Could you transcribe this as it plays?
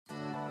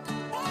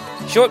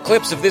Short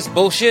clips of this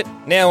bullshit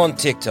now on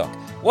TikTok.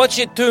 Watch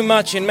it too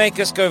much and make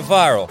us go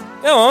viral.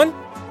 Go on,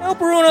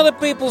 help ruin other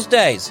people's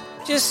days.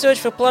 Just search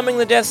for Plumbing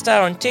the Death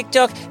Star on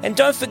TikTok and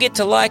don't forget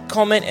to like,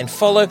 comment and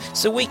follow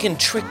so we can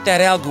trick that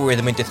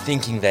algorithm into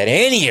thinking that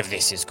any of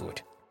this is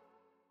good.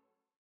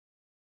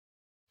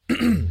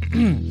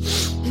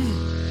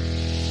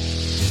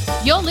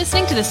 You're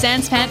listening to the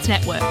Sans Pants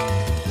Network.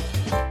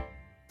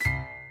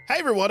 Hey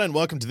everyone, and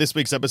welcome to this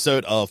week's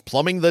episode of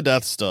Plumbing the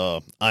Death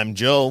Star. I'm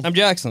Joel. I'm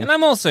Jackson. And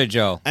I'm also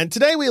Joel. And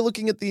today we're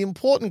looking at the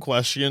important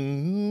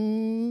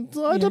question.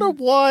 I don't know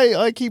why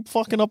I keep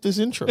fucking up this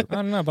intro. I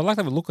don't know, but I like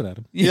that we're looking at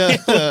him. Yeah,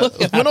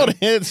 we're not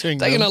answering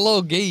Taking them. a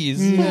little gaze.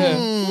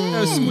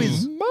 No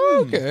squeeze.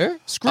 Okay.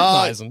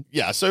 Scrutinizing.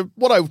 Yeah, so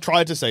what I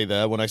tried to say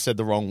there when I said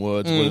the wrong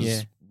words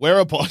was, we're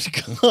a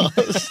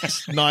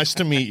podcast. Nice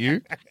to meet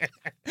you.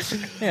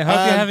 Yeah, hope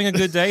you're having a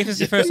good day. This is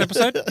your first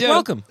episode.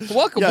 Welcome.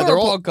 Welcome. Yeah, We're they're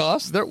a all-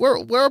 podcast.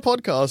 We're a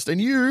podcast,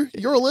 and you're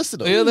a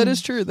listener. Yeah, that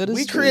is true. That is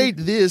We true. create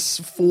this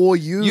for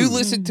you. You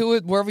listen to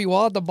it wherever you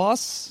are, the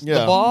bus, the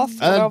bath,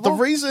 And the whatever.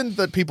 reason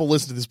that people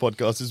listen to this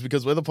podcast is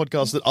because we're the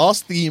podcast that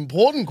ask the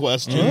important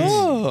questions.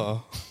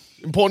 Oh.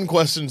 Important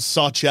questions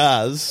such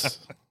as,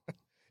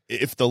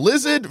 if the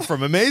lizard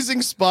from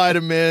Amazing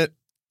Spider-Man...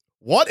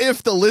 What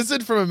if the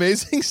lizard from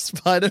Amazing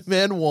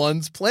Spider-Man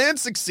 1's plan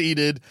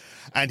succeeded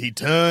and he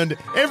turned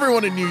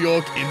everyone in New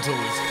York into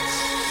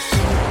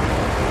lizards?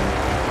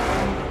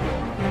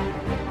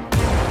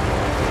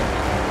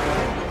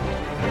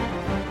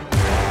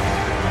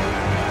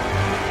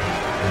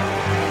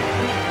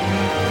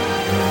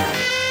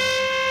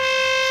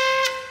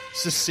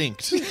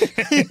 Succinct.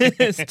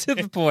 It's to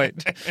the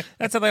point.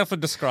 That's how they often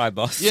describe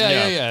us.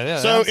 Yeah.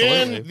 So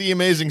absolutely. in The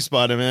Amazing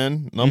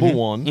Spider-Man, number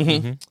one,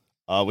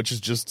 which is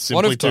just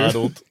One simply of two.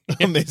 titled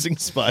Amazing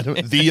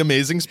Spider-Man, The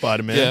Amazing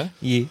Spider-Man,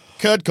 Yeah.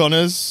 Kurt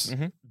Connors,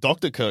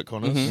 Dr. Kurt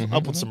Connors,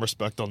 I'll put some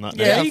respect on that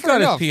name. Yeah, he fair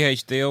got enough.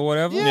 his PhD or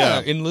whatever.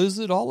 Yeah, in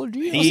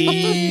lizardology. or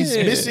He's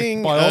something?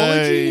 missing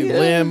Biology, a yeah.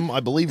 limb.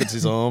 I believe it's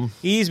his arm.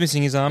 He's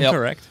missing his arm, Yep.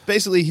 correct.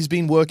 Basically, he's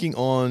been working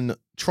on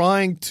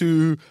trying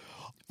to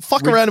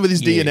fuck around with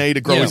his DNA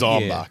to grow his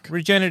arm back.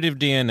 Regenerative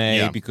DNA,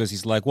 Yeah. because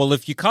he's like, well,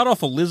 if you cut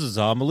off a lizard's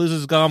arm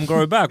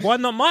grow back. Why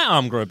not my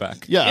arm grow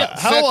back? Yeah,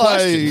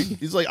 fair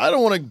he's like, I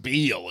don't want to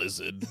be a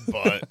lizard,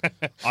 but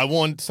I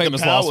want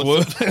Famous the powers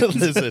last of a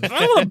lizard. I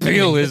don't want to be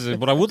a lizard,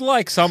 but I would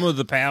like some of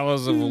the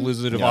powers of a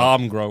lizard of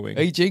arm growing.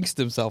 He jinxed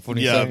himself when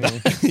he Yeah, said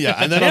that. yeah,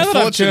 and then Now that I've turned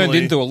unfortunately,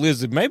 into a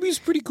lizard, maybe he's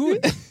pretty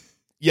good.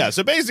 yeah.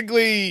 So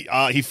basically, he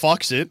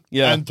fucks it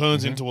Yeah. and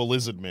turns into a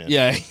lizard man.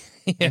 Yeah.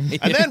 And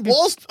then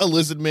whilst a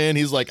lizard man,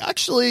 he's like,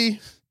 actually,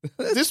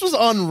 this was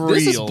unreal.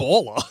 This is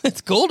baller.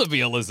 It's cool to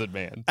be a lizard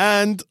man.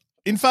 And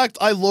in fact,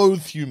 I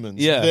loathe humans.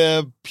 Yeah.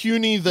 They're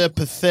puny, they're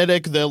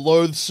pathetic, they're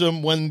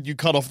loathsome. When you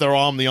cut off their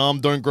arm, the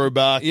arm don't grow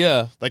back.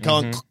 Yeah. They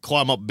can't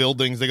climb up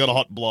buildings, they got a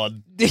hot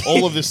blood.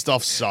 All of this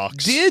stuff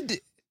sucks.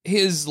 Did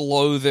his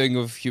loathing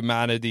of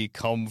humanity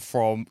come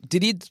from? Was Do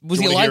he you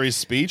want to like? hear his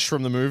speech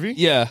from the movie?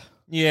 Yeah,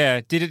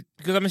 Yeah, did it?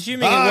 Because I'm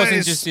assuming it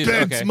wasn't just his.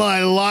 Okay.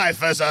 my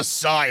life as a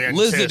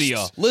scientist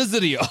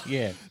Lizardia.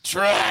 Yeah.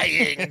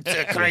 trying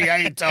to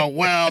create a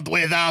world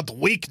without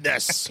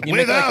weakness, You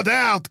make without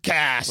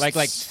outcasts. Like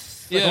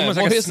Yeah, almost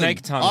like a Morrison.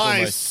 snake tongue. I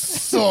Almost.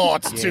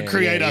 sought to Yeah,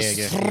 create yeah, a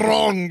yeah.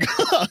 strong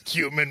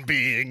human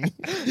being.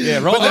 Yeah,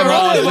 roll But them they're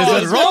R's, all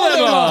lizard, roll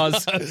them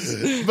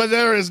R's. But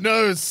there is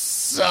no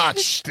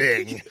such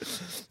thing.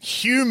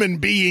 Human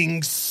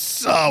beings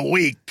so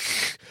weak,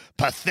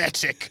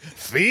 pathetic,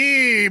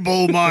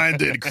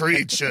 feeble-minded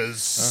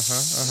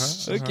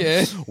creatures.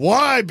 Okay.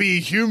 Why be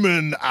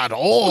human at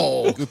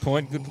all Good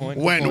point. Good point.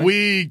 Good when point.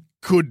 we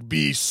could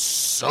be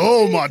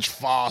so much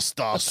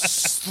faster,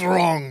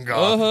 stronger,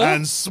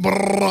 and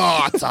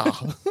smarter?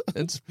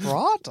 It's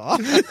Prata.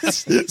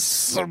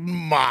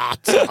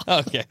 Smarter.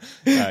 Okay.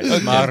 All right,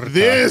 smarter.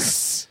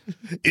 This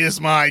is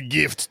my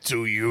gift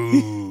to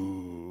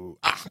you.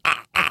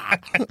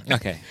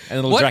 Okay, and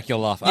it'll What? Dracula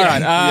laugh. All Yeah.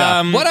 right.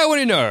 Yeah. What I want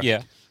to know.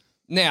 Yeah.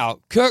 Now,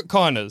 Kurt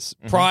Connors,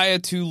 prior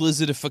to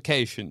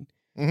lizardification,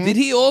 did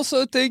he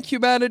also think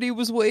humanity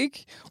was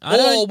weak? I Or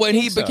don't when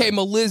he think so. became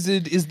a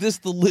lizard, is this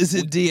the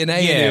lizard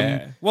DNA in Yeah.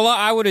 him? Well,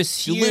 I would Do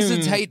assume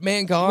lizards hate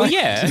mankind? Well,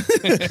 yeah.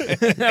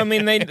 I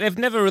mean, they've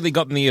never really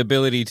gotten the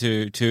ability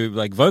to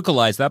like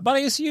vocalize that, but I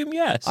assume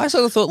yes. I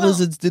sort of thought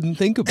lizards didn't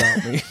think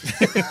about me.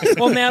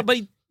 Well, now, but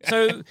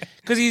so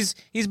because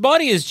his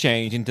body has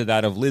changed into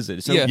that of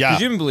lizard, so Yeah. Yeah.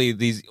 presumably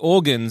these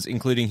organs,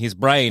 including his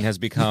brain, has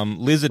become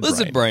lizard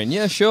Lizard brain,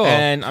 yeah, sure.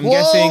 And I'm Well,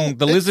 guessing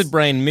the it's- lizard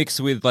brain mixed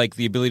with like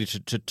the ability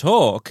to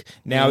talk.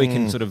 Now he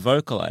can sort of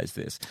vocalize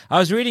this. I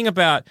was reading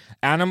about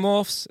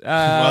Animorphs.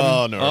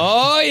 Oh, no.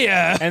 Oh,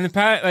 yeah. And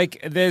apparently,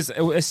 like, there's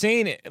a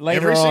scene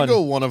later Every on.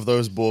 single one of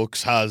those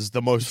books has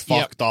the most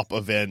Yep. fucked up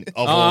event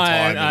of all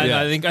time.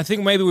 I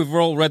think maybe we've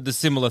all read the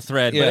similar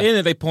thread, Yeah. but in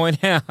it they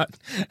point out,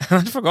 and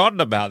I'd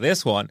forgotten about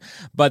this one. one.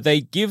 But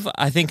they give,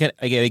 I think,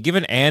 they give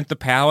an ant the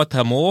power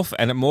to morph,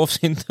 and it morphs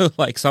into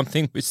like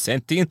something with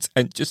sentience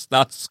and just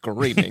starts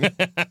screaming.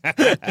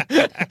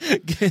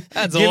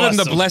 That's Given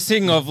the awesome.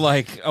 blessing of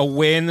like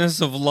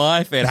awareness of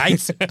life, it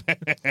hates it.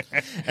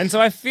 And so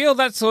I feel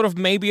that sort of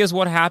maybe is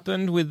what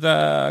happened with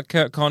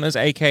Kurt Connors,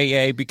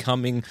 aka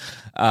becoming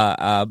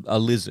a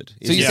lizard.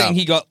 So you're Yeah. saying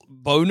he got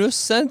bonus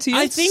sentience?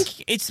 I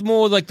think it's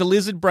more like the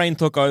lizard brain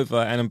took over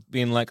and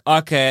being like,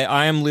 okay,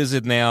 I am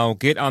lizard now.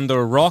 Get under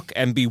a rock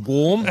and be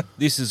warm.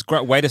 This is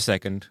great. Wait a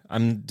second.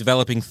 I'm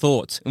developing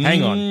thoughts.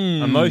 Hang on.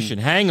 Emotion.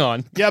 Hang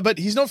on. Yeah, but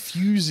he's not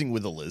fusing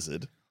with a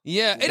lizard.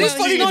 Yeah, it Well, is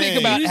funny he's to think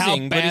about how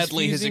fusing, but he's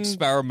badly his fusing-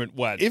 experiment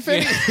went. If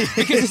any,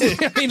 Because,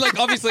 I mean, like,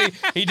 obviously,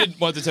 he didn't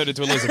want to turn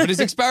into a lizard, but his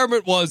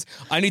experiment was,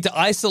 I need to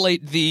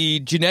isolate the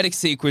genetic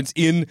sequence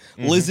in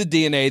lizard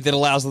DNA that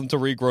allows them to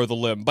regrow the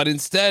limb. But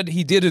instead,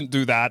 he didn't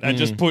do that and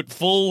just put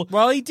full...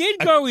 Well, he did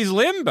grow his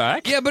limb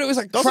back. Yeah, but it was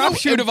a Doesn't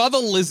crapshoot it- of other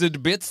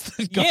lizard bits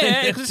that got in Yeah,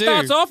 there, because too. it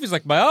starts off, he's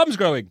like, my arm's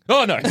growing.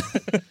 Oh, no.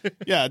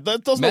 yeah,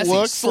 that doesn't Messy,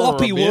 work.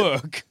 sloppy for a bit.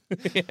 work.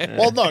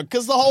 Well, no,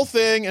 because the whole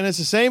thing, and it's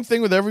the same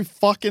thing with every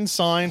fucking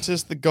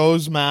scientist that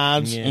goes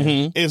mad,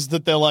 is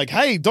that they're like,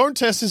 hey, don't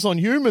test this on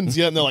humans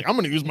yet. And they're like, I'm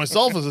going to use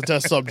myself as a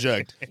test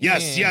subject.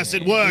 Yes,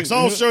 it works.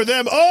 I'll show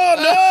them.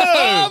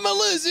 Oh, I'm a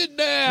lizard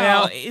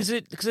Now, is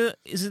it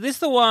this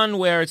the one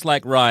where it's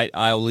like, right,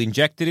 I will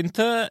inject it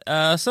into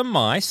some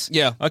mice.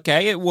 Yeah.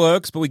 Okay, it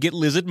works, but we get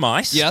lizard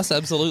mice. Yes,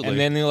 absolutely. And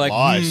then they're like,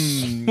 Mice.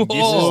 this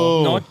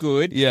Oh. is not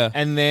good. Yeah.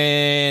 And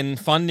then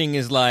funding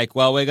is like,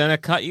 well, we're going to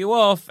cut you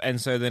off.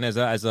 And so then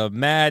as a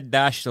mad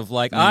dash of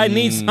like, I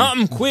need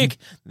something quick,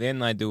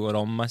 then I do it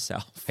on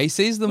myself. he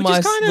sees the Which mice...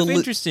 is kind of the li-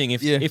 interesting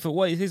if Yeah. it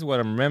was, this is what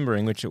I'm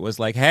remembering, which it was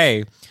like,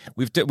 hey,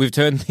 we've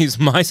turned these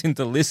mice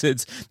into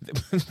lizards.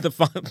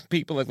 The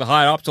people like the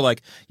higher ups are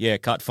like, yeah,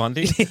 cut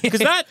funding,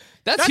 because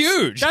that's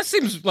huge. That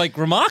seems like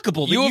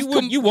remarkable. That have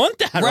com- you want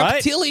that, right?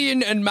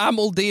 Reptilian and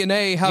mammal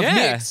DNA have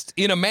Yeah. mixed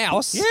in a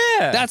mouse.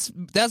 Yeah.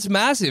 That's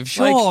massive.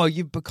 Sure,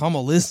 you become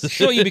a lizard.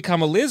 Sure, you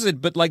become a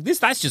lizard, but like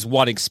that's just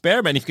one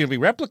experiment. If it can be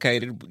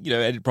replicated,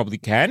 and it probably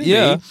can.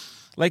 Yeah. Be.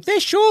 Like there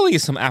surely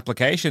is some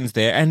applications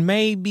there, and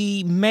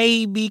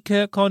maybe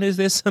Kurt Connors,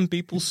 there's some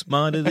people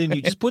smarter than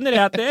you. Just putting it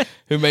out there.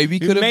 Who maybe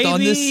could have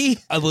done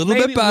this a little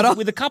bit better.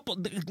 with a couple,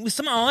 with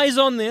some eyes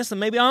on this, and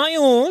maybe aren't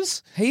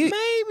yours. He-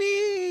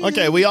 Maybe.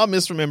 Okay, we are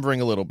misremembering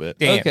a little bit.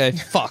 Damn. Okay,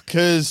 fuck.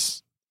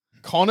 Because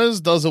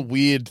Connors does a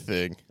weird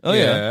thing. Oh,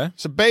 yeah.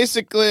 So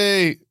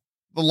basically,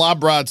 the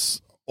lab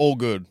rats, all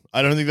good.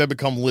 I don't think they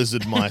become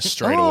lizard mice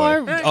straight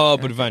away.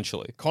 But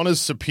eventually.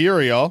 Connor's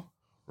superior,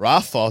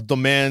 Ratha,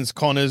 demands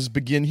Connors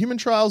begin human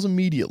trials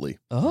immediately.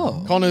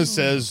 Oh. Connors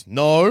says,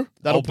 no,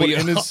 that'll put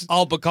in his...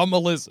 I'll become a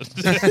lizard.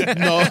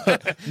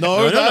 No,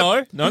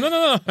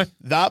 No.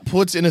 that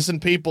puts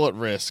innocent people at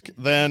risk.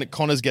 Then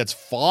Connors gets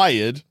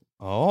fired,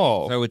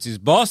 Oh. So it's his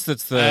boss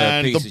that's the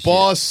and piece the of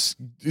boss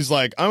is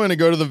like, I'm going to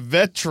go to the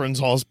veterans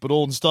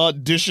hospital and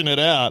start dishing it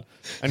out.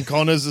 And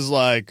Connors is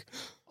like,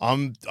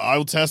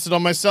 I'll test it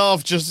on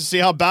myself just to see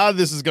how bad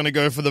this is going to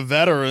go for the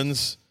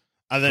veterans.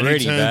 And then Pretty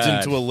he turns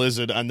bad. into a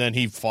lizard, and then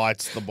he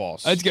fights the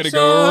boss. It's going to So-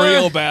 go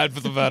real bad for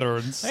the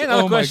veterans. Hey,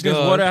 another Oh my question is,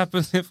 God. what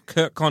happens if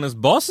Kurt Connors'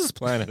 boss's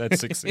planet had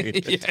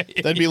succeeded?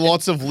 Yeah. There'd be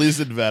lots of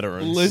lizard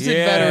veterans. Lizard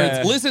Yeah.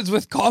 veterans. Lizards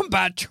with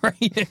combat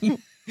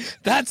training.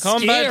 That's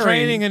Combat scary.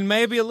 training and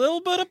maybe a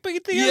little bit of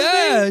PTSD.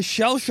 Yeah,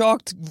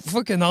 shell-shocked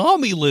fucking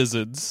army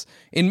lizards.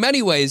 In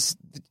many ways,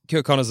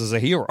 Kirk Connors is a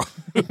hero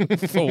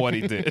for what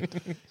he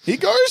did. He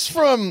goes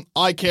from,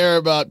 I care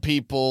about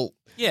people...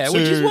 Yeah, to-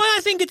 which is why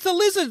I think it's the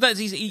lizard that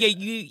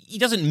he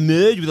doesn't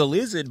merge with a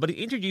lizard, but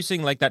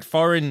introducing like that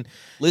foreign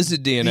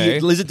Lizard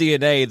DNA. lizard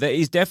DNA that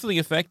is definitely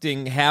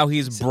affecting how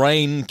his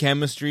brain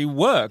chemistry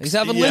works. He's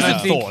having Yeah. lizard I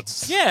think-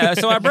 thoughts. Yeah,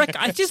 so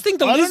I just think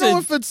the I don't lizard. know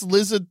if it's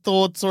lizard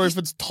thoughts or if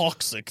it's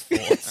toxic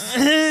thoughts.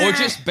 Or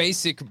just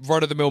basic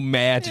run-of-the-mill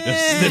madness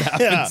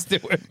that happens to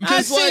him.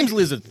 It seems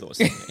lizard thoughts.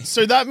 to me.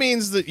 So that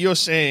means that you're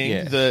saying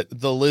Yeah. that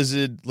the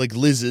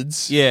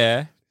lizards,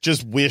 Yeah,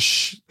 just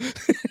wish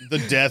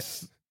the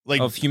death, like,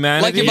 of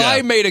humanity. Like if Yeah.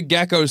 I made a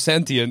gecko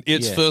sentient,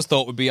 its Yeah. first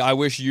thought would be, "I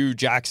wish you,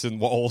 Jackson,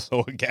 were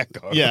also a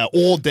gecko." yeah,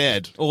 all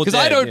dead. Or because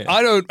I dead,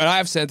 don't, and I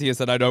have sentience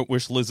that I don't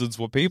wish lizards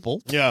were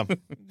people. Yeah.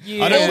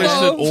 Yeah. I don't wish that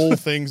Although- all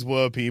things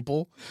were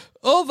people.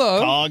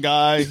 Although Car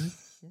guy,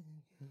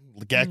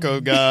 gecko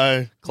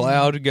guy,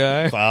 cloud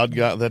guy, cloud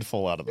guy, they'd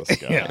fall out of the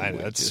sky. yeah, I know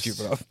that's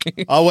stupid of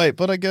me. Oh, wait,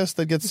 but I guess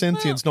they'd get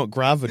sentience, not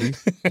gravity.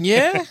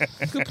 Yeah,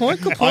 good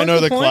point. Good point. I know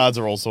good the point. clouds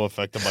are also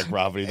affected by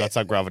gravity. That's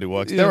how gravity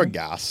works. They're a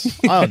gas.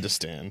 I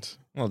understand.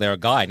 Well, they're a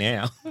guy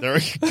now. They're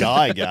a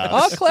guy Are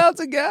gas. clouds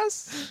a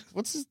gas?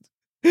 What's his...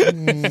 I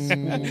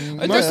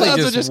think Mostly clouds are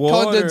just just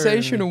water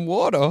condensation and- and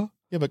water.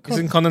 Yeah, but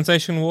Isn't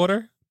condensation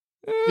water?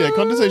 yeah,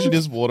 condensation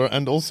is water,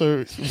 and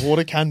also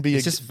water can be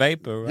It's just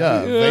vapor, right?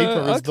 yeah,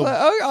 vapor is the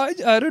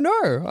I don't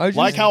know. I just,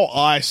 like how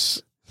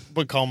ice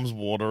becomes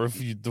water if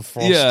you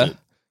defrost yeah. it.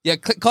 Yeah,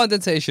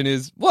 condensation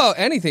is, well,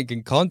 anything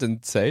can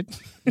condensate.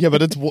 Yeah,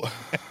 but it's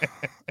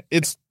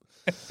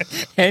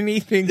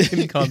Anything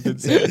can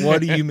condensate.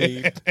 What do you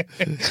mean?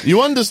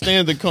 You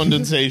understand that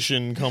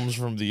condensation comes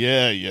from the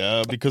air,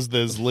 yeah? Because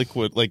there's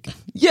liquid, like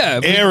Yeah,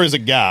 but air is a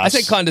gas. I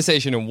said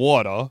condensation and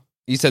water.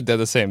 You said they're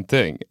the same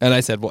thing. And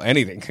I said, well,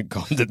 anything can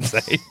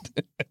condensate.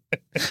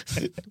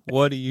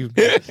 What do you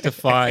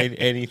define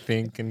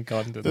anything can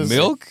condensate?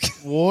 Milk?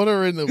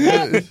 water in the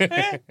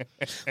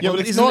yeah,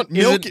 but it's not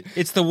milk.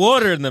 It's the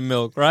water in the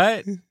milk,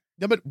 right?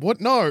 Yeah, but what?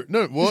 No,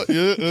 what?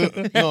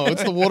 No,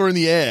 it's the water in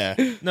the air.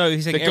 No,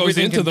 he's saying That goes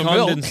everything into can the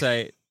milk.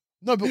 condensate.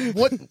 No, but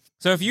what?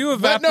 So if you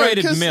But no,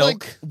 evaporated 'cause, milk,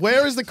 like,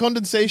 where is the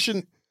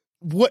condensation?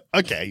 What?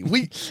 Okay,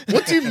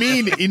 what do you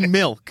mean in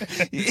milk?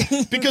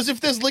 Because if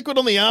there's liquid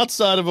on the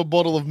outside of a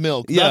bottle of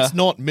milk, Yeah. that's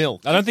not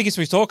milk. I don't think it's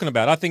what he's talking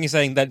about. I think he's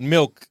saying that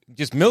milk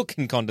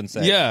can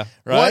condensate. Yeah.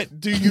 Right?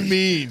 What do you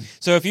mean?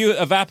 So if you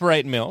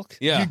evaporate milk,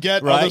 Yeah. You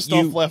get Right, other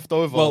stuff you- left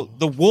over. well,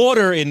 the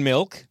water in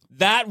milk,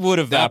 that would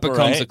That evaporate.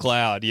 becomes a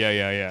cloud.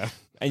 Yeah.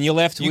 and you're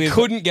left You with...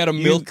 couldn't get a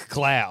milk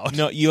cloud.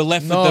 No, you're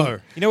left No. with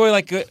the... You know where,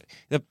 like,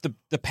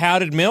 the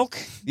powdered milk?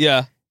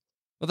 Yeah.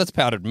 Well, that's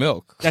powdered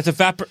milk.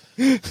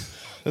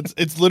 That's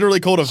it's literally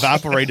called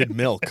evaporated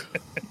milk.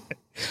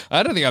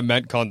 I don't think I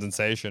meant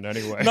condensation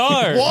anyway. No.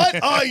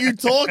 What are you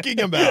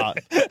talking about?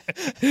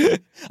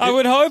 I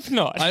would hope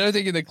not. I don't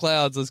think in the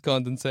clouds there's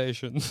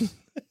condensation.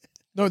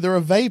 No, they're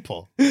a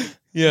vapor.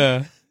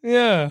 Yeah.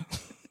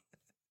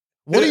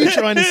 What are you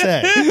trying to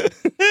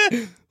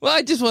say? Well,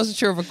 I just wasn't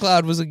sure if a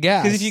cloud was a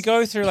gas. Because if you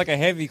go through, like, a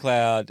heavy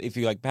cloud, if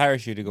you, like,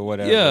 parachuting or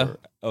whatever, Yeah.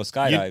 or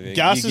skydiving,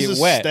 Gas you is get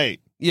a wet.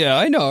 state. Yeah,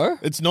 I know.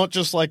 It's not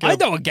just like I a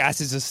know a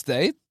gas is a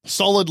state.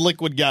 solid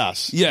liquid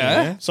gas.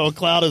 Yeah. So a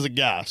cloud is a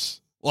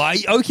gas. Well,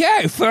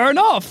 okay, fair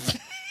enough.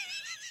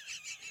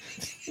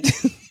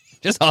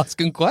 Just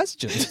asking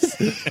questions.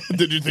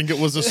 Did you think it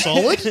was a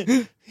solid?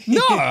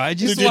 No, I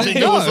just Did you want to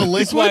think it was a know.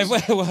 That's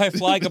liquid? why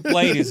flying a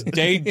plane is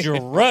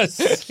dangerous.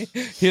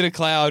 Hit a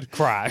cloud,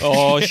 crash.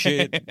 Oh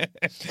shit!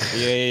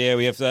 Yeah.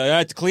 We have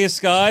to clear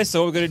skies.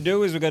 So what we're gonna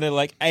do is we're gonna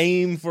like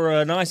aim for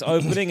a nice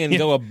opening and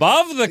go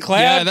above the cloud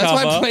Yeah, that's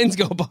cover. why planes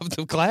go above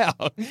the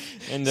cloud.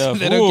 And So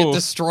they don't ooh. get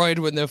destroyed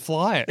when they're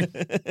flying.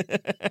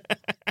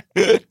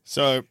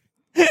 So,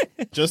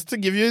 just to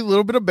give you a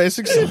little bit of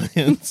basic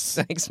science,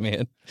 Thanks,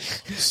 man.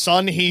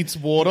 sun heats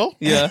water.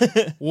 Yeah.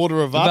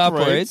 Water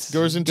evaporates,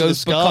 goes into the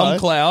sky, become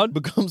cloud.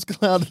 becomes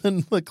cloud,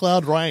 and the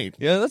cloud rain.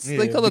 Yeah,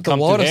 they call it the become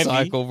too water heavy.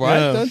 cycle, right?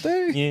 Yeah. Don't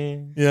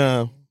they?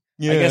 Yeah.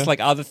 Yeah. I guess like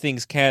other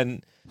things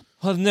can.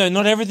 Well, no,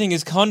 not everything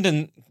is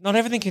Not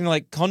everything can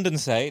like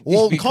condensate.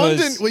 Well,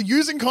 because... we're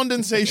using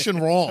condensation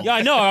wrong. Yeah,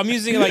 I know. I'm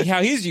using it like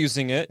how he's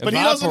using it. But he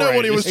doesn't know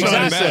what he was Evaporate.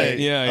 trying to Exactly. say.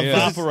 Yeah.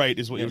 Evaporate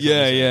is what you're trying to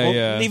say. Yeah, Well,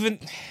 yeah. Even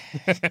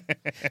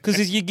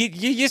because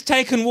you're just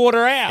taking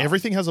water out.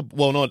 Everything has a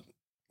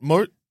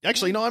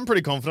actually, no, I'm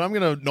pretty confident. I'm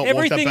going to not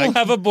Everything walk will that back.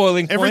 have a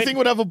boiling point. Everything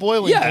would have a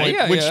boiling Yeah, point,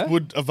 yeah, which yeah.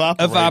 would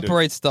evaporate.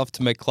 Evaporate stuff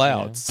to make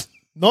clouds.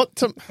 Not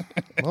to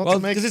Well,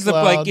 make because it's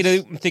clouds. like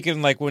I'm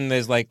thinking like when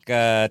there's like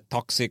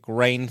toxic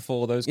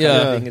rainfall, those kind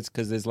Yeah. of thing. It's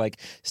because there's like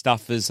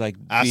stuff is like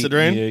Acid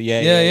rain? Yeah.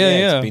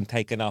 Yeah. It's been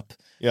taken up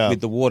Yeah. with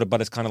the water, but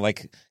it's kind of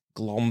like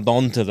glommed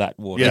onto that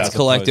water. Yeah. as It's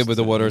collected opposed with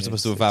the water as yeah,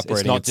 opposed to it's- evaporating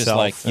It's not just itself.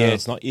 like Yeah.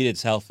 it's not it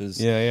itself is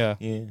Yeah.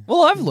 yeah.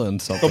 Well, I've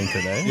learned something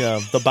today.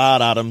 Yeah, the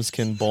bad atoms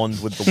can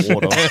bond with the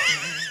water.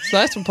 So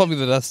that's probably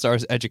the Death Star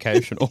is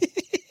educational.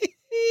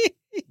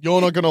 You're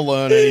not going to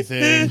learn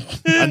anything.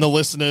 And the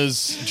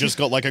listeners just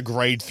got like a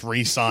grade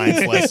 3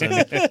 science lesson.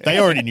 They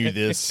already knew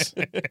this.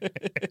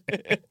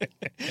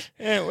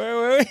 Yeah,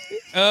 where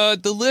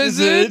The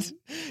lizard.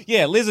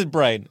 Yeah, lizard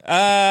brain.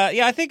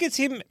 Yeah, I think it's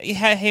him.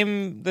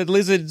 The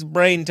lizard's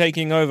brain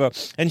taking over.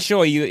 And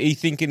sure, you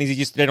thinking is he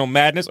just general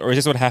madness, or is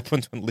this what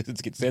happens when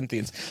lizards get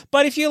sentience?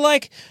 But if you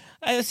like,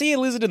 I see a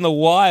lizard in the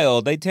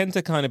wild, they tend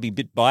to kind of be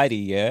bit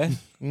bitey. Yeah.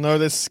 No, they're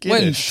When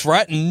skittish.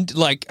 threatened,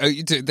 like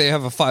they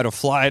have a fight or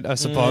flight, I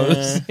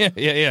suppose.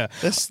 Yeah.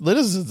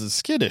 Lizards are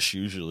skittish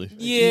usually.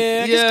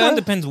 Yeah, it just Yeah. kind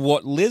of depends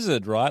what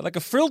lizard, right? Like a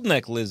frilled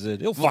neck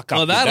lizard, it'll fuck up. Oh,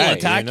 your that'll day,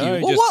 attack you. know?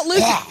 Well, Just- what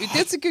lizard?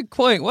 That's a good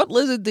point. What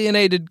lizard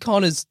DNA did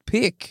Connors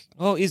pick?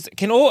 Oh,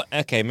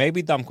 okay?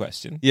 Maybe dumb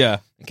question. Yeah.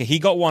 Okay, he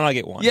got one, I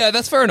get one. Yeah,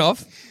 that's fair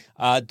enough.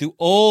 Do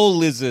all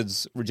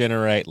lizards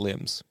regenerate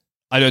limbs?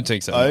 I don't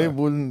think so. I no.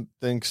 wouldn't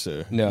think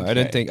so. No, I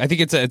don't think. I think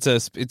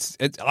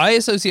it's. I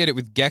associate it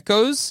with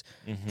geckos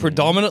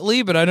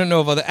predominantly, but I don't know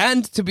of other.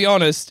 And to be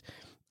honest,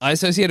 I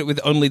associate it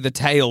with only the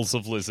tails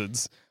of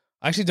lizards.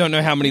 I actually don't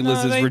know how many No,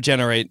 lizards they-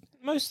 regenerate.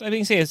 Most, I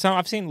think,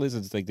 I've seen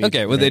lizards like these.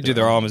 Okay, well they do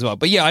their arm as well,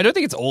 but yeah, I don't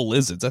think it's all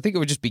lizards. I think it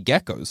would just be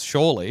geckos,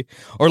 surely,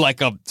 or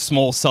like a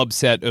small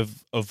subset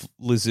of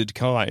lizard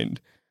kind.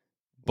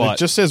 But It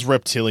just says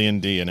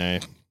reptilian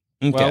DNA.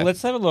 okay. Well,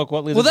 let's have a look.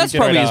 What lizards? well, that's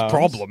probably regenerate his arms.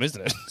 problem,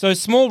 isn't it? So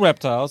small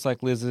reptiles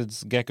like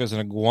lizards, geckos,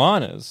 and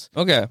iguanas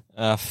Okay,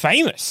 are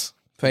famous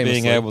for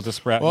Famously. being able to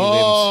sprout new limbs.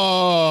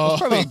 Oh, it's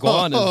probably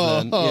iguanas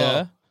then.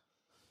 Yeah.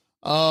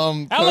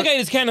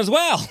 Alligators can as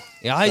well.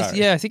 Yeah,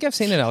 I think I've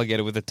seen an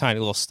alligator with a tiny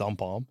little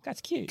stump arm.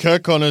 That's cute.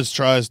 Kirk Connors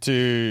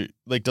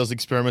does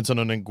experiments on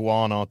an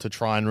iguana to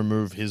try and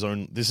remove his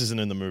own. This isn't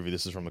in the movie.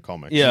 This is from the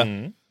comics.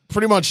 Yeah.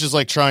 Pretty much just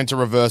like trying to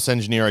reverse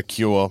engineer a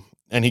cure.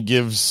 and he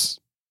gives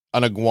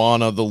an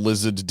iguana the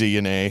lizard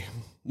DNA.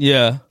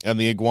 Yeah. And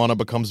the iguana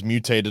becomes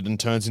mutated and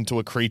turns into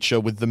a creature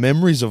with the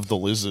memories of the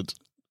lizard.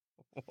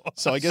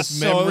 So I guess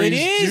So memories it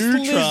is do the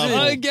lizard. travel.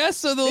 I guess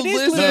so. The It is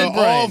lizard. lizard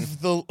brain.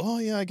 Of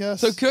the I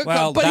guess. So Kirk,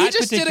 Well, but he that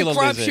just did a particular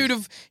crapshoot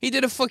lizard. he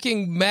did a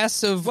fucking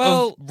mess of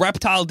Well-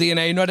 reptile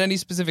DNA, not any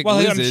specific Well,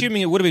 lizard. I'm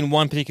assuming it would have been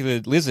one particular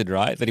lizard,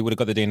 right? That he would have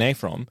got the DNA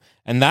from,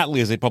 and that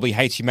lizard probably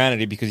hates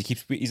humanity because he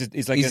keeps.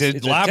 He's like He's a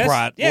it's lab test-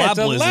 rat. Yeah, lab it's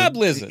a lizard. lab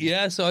lizard.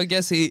 Yeah, so I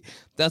guess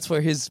that's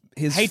where his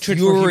Hatred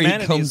for fury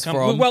humanity comes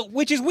from. Well,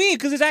 which is weird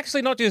because it's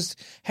actually not just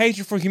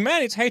hatred for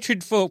humanity; it's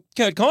hatred for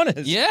Kurt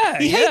Connors. Yeah,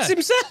 he yeah. hates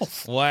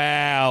himself,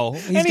 Wow.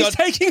 and he's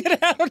taking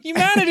it out on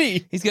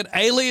humanity. He's got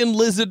alien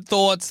lizard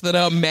thoughts that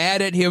are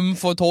mad at him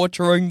for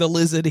torturing the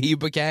lizard he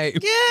became.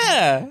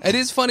 Yeah, It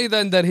is funny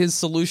then that his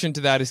solution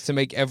to that is to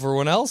make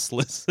everyone else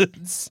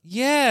lizards.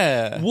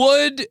 yeah.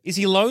 Is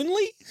he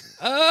lonely?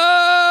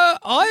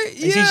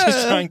 Is Is he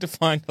just trying to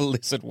find a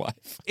lizard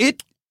wife?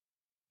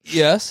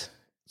 Yes.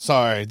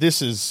 Sorry,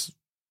 this is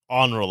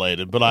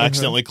unrelated, but I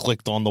accidentally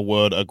clicked on the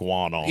word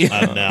iguana,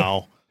 and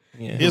now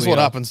Yeah, here's what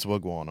happens to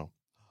iguana.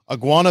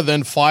 Iguana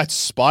then fights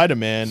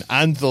Spider-Man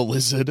and the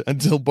lizard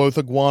until both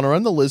iguana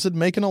and the lizard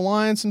make an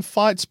alliance and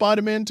fight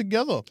Spider-Man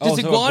together. Oh,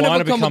 Does so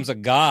iguana become becomes a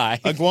guy.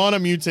 Iguana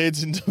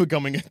mutates into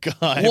becoming a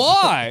guy.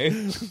 Why?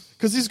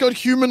 Because he's got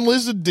human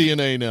lizard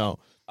DNA now.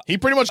 He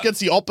pretty much gets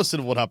the opposite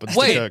of what happens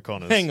Wait, to Kirk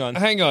Connors. Hang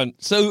on.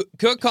 So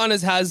Kirk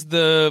Connors has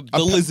the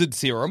lizard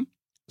serum.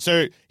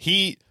 So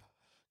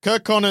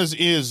Kirk Connors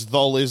is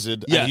the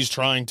lizard, Yeah. and he's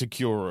trying to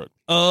cure it.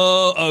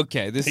 Oh,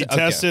 okay. He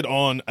tests it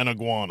on an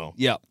iguana.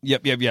 Yep.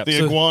 The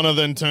So- iguana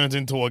then turns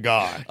into a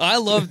guy. I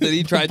love that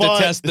he tried But-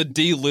 to test the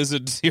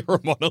D-lizard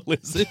serum on a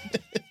lizard.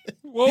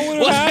 What would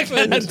What's have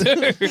that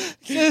gonna happened?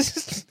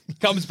 do?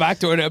 Comes back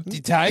to an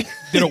empty tank.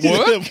 Did it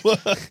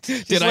work?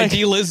 Did I like-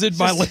 de-lizard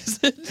my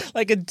lizard?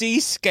 Like a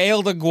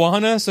descaled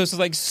iguana, so it's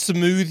like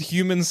smooth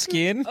human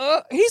skin.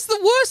 He's the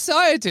worst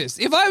scientist.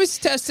 If I was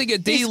testing a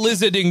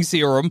de-lizarding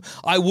serum,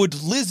 I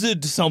would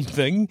lizard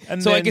something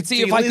And so I then could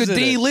see if I could de-lizard it.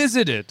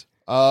 de-lizard it.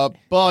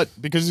 But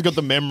because he's got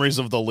the memories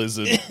of the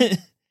lizard.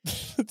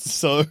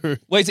 So,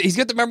 Wait, so he's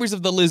got the memories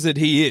of the lizard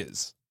he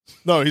is.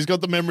 no, he's got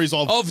the memories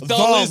of The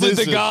lizard,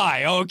 the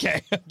guy.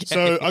 Okay.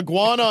 So,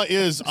 iguana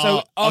is.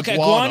 So okay,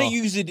 iguana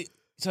use it.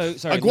 So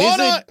sorry,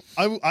 Iguana,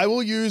 lizard. I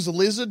will use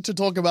lizard to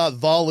talk about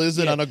the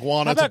lizard and How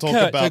iguana to about talk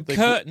Kurt? about So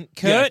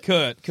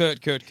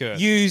the. Kurt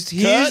used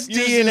his Kurt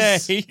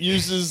DNA.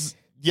 uses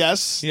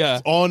yes, Yeah.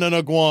 on an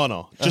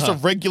iguana, just a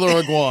regular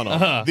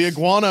iguana. The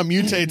iguana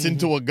mutates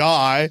into a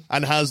guy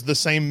and has the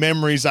same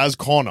memories as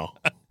Connor.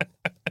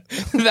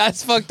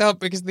 That's fucked up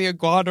because the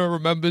iguana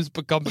remembers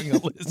becoming a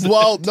lizard.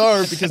 Well,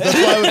 no, because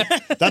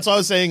that's why I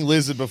was saying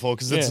lizard before,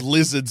 because it's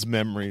lizard's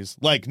memories,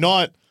 like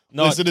not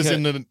lizard is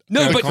in the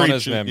No, Kurt but-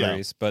 Connor's creature, yeah.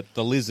 memories, but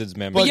the lizard's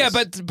memories. Yeah,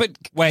 but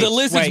Wait, the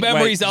lizard's wait,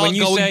 memories wait. aren't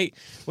going.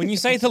 When you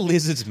say the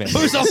lizard's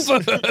memories, Who's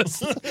on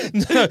first?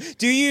 no,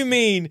 do you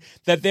mean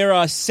that there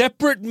are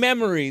separate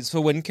memories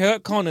for when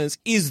Kurt Connors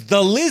is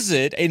the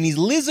lizard in his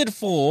lizard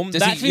form? Does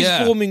That's he-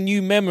 yeah. forming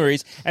new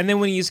memories, and then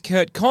when he is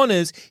Kurt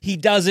Connors, he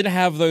doesn't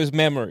have those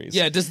memories.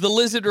 Yeah, does the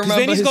lizard because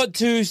remember then he's his... got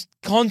two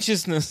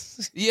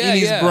consciousness Yeah, in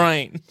his yeah.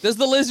 brain. Does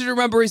the lizard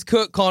remember his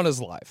Kurt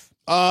Connors life?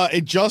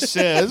 It just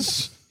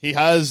says he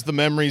has the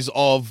memories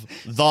of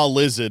the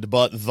lizard,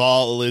 but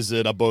the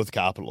lizard are both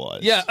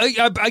capitalized. Yeah, I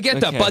get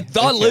that, Okay, but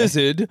the okay.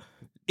 lizard...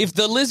 If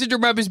the lizard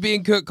remembers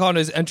being Kurt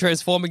Connors and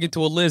transforming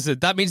into a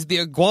lizard, that means the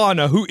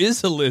iguana, who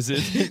is a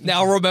lizard,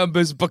 now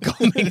remembers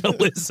becoming a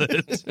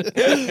lizard.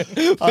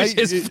 Which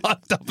is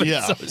fucked up and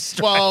Yeah. so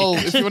strange. Well,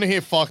 if you want to hear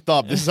fucked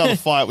up, this is how the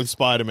fight with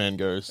Spider-Man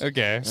goes.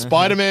 Okay.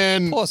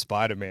 Spider-Man. Poor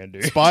Spider-Man,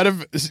 dude.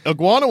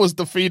 Iguana was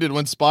defeated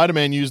when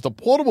Spider-Man used a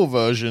portable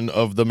version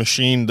of the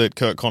machine that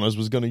Kurt Connors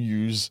was going to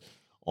use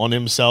on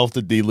himself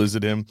to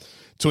de-lizard him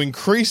to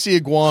increase the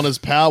iguana's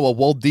power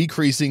while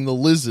decreasing the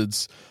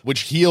lizard's,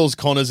 which heals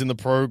Connors in the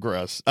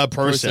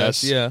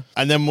process. Yeah.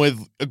 And then with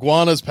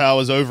iguana's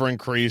powers over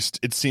increased,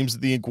 it seems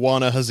that the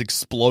iguana has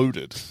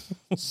exploded.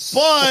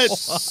 But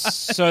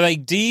So they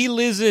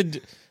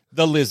de-lizard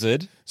the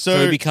lizard, so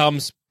So- he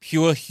becomes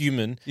pure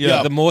human.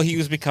 Yeah. The more he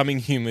was becoming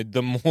human,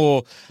 the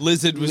more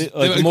Lizard was...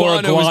 the more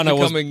iguana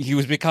was becoming... he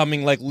was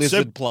becoming like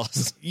lizard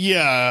plus.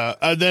 yeah,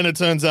 and then it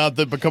turns out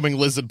that becoming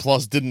Lizard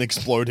Plus didn't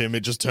explode him; it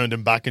just turned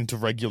him back into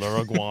regular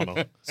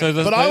iguana. So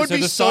the, But I would so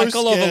be the so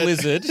cycle of a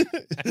scared.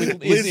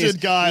 lizard,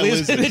 Lizard guy,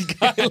 lizard.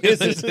 guy,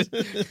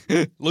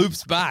 lizard.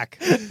 Loops back.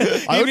 I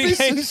He would be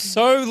became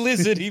so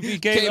lizard, he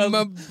became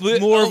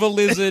more of a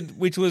lizard,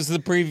 which was the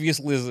previous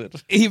lizard.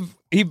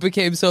 He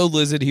became so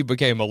lizard, he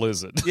became a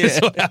lizard. Yeah.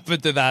 That's what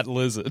happened to that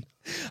lizard.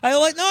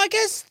 I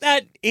guess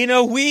that in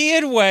a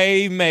weird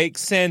way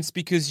makes sense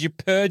because you're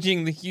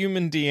purging the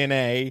human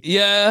DNA.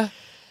 Yeah.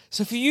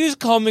 So if you use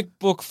comic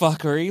book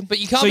fuckery, But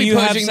you can't so be you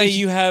have purging say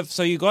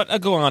the- you got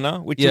iguana,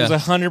 which Yeah. was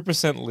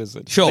 100%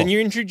 lizard. Sure. Then you're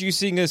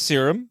introducing a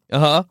serum,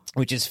 Uh-huh.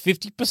 which is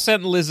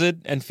 50% lizard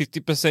and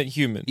 50%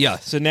 human. Yeah.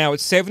 So now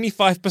it's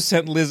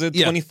 75% lizard,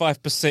 Yeah.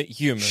 25%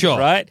 human. Sure.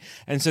 Right?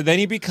 And so then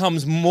he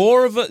becomes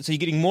so you're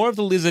getting more of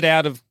the lizard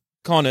out of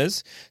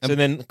Connors. So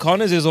then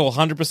Connors is all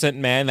 100%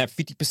 man. That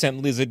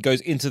 50% lizard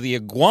goes into the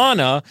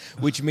iguana,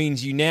 which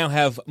means you now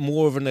have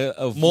more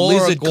of More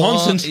lizard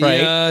concentrate.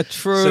 Yeah,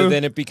 true. So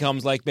then it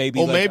becomes like maybe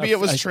Or like maybe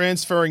it was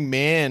transferring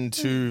man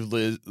to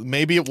Liz.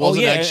 Maybe it Oh,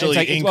 wasn't yeah,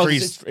 actually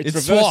increased. It's It's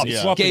reversing, swapped. it's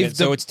Yeah. swapping Gave it.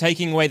 So the- it's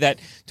taking away that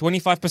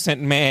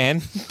 25%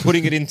 man,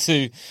 putting it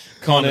into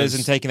Connors,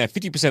 and taking that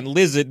 50%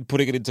 lizard,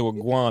 putting it into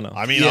iguana.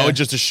 I mean, I would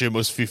just assume it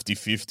was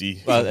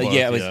 50-50.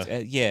 Yeah, it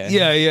was,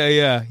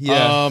 yeah.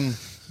 Yeah.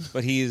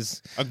 But he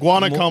is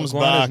Iguana comes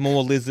iguana's back.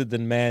 more lizard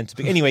than man.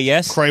 Anyway,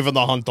 yes, Craven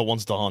the Hunter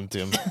wants to hunt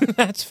him.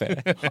 that's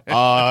fair.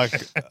 Uh,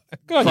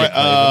 Go on, you Craven.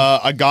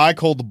 a guy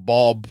called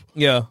Bob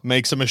Yeah.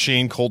 makes a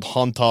machine called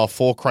Hunter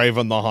for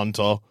Craven the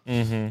Hunter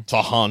to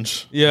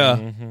hunt. Yeah.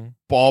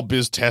 Bob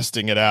is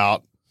testing it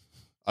out.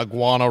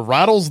 Iguana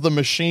rattles the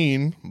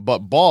machine, but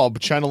Bob,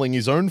 channeling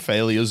his own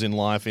failures in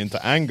life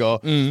into anger,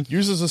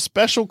 uses a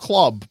special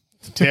club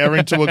to tear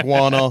into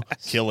Iguana,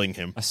 killing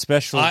him. A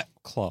special I-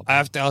 club. I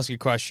have to ask you a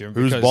question.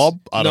 Who's because- Bob?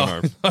 I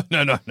don't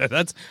know. No.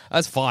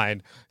 That's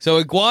fine. So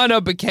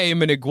Iguana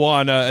became an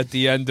iguana at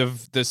the end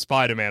of the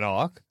Spider-Man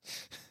arc.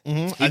 He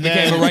And became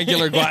then- a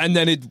regular iguana, and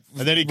then it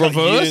And then he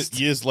reversed.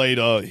 years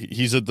later,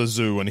 he's at the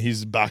zoo and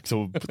he's back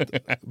to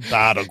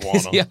bad Is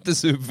iguana. he at the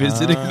zoo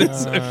visiting the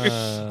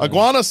zoo?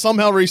 Iguana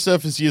somehow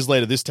resurfaced years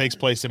later. This takes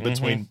place in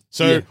between.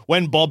 So Yeah.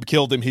 when Bob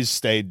killed him, he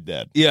stayed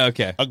dead. Yeah.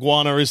 Okay.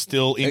 Iguana is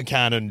still in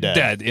canon dead.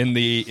 Dead in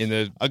the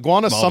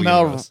Iguana Marvel somehow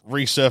universe.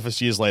 resurfaced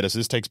years later. So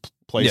this takes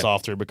place Yeah.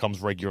 after it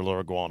becomes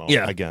regular iguana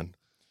Yeah. again.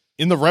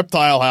 In the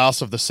reptile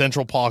house of the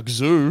Central Park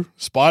Zoo,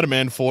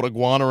 Spider-Man fought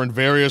iguana and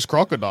various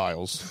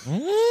crocodiles.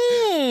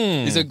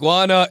 Is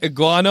iguana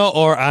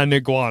or an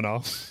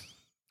iguana?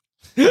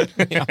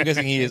 I'm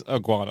guessing he is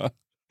iguana.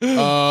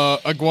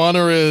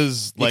 Iguana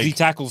is Like, he like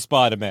tackles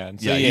Spider-Man.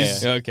 So Yeah, yeah.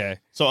 he's- Okay.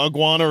 so.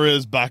 Iguana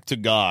is back to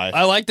guy.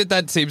 I like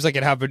that seems like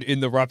it happened in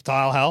the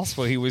reptile house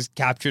where he was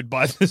captured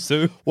by the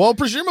zoo. Well,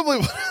 presumably,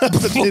 what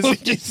happened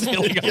is Just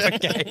sealing up a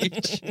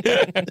cage.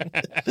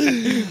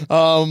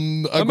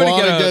 Iguana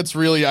get a- gets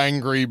really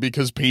angry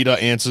because Peter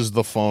answers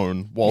the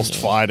phone whilst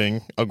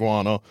fighting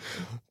Iguana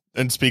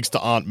and speaks to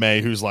Aunt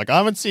May, who's like, I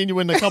haven't seen you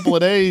in a couple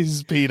of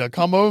days, Peter.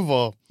 Come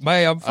over.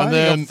 May, I'm finding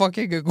then- a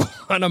fucking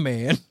iguana,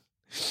 man.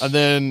 And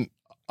then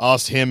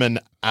asked him and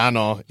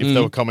Anna if they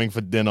were coming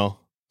for dinner.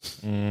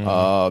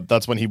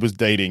 That's when he was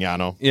dating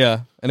Anna.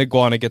 Yeah, an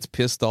iguana gets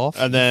pissed off.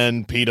 And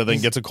then Peter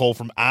then gets a call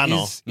from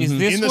Anna. Is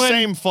this in the when-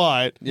 same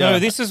fight. No,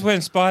 this is when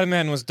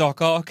Spider-Man was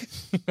Doc Ock.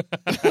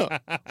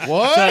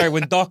 What? Sorry,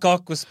 when Doc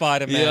Ock was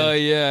Spider-Man.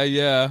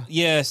 Yeah.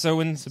 Yeah, so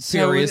when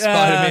Superior so,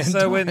 Spider-Man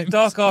so when times.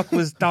 Doc Ock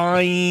was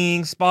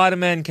dying,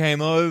 Spider-Man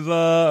came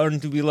over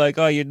and to be like,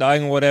 "Oh, you're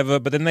dying" or whatever.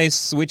 But then they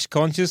switched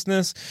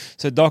consciousness,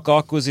 so Doc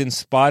Ock was in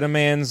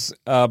Spider-Man's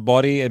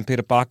body, and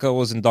Peter Parker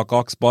was in Doc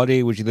Ock's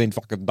body, which he then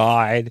fucking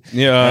died.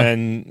 Yeah.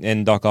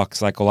 and Doc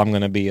Ock's like, "Well, I'm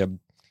gonna be a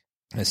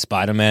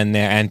Spider-Man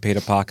there and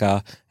Peter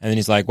Parker," and then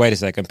he's like, "Wait a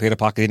second, Peter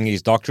Parker didn't get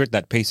his doctorate.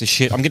 That piece of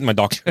shit. I'm getting my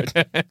doctorate."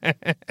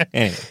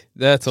 Anyway.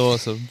 That's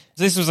awesome.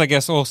 This was, I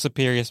guess, all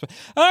superior.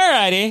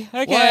 Alrighty,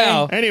 okay.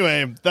 Wow.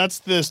 Anyway, that's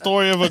the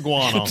story of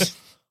Iguana.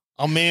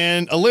 A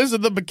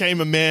lizard that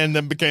became a man,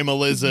 then became a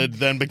lizard,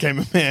 then became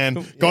a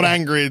man, got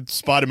angry at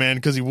Spider-Man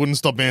because he wouldn't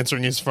stop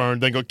answering his phone,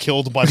 then got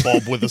killed by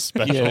Bob with a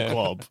special Yeah.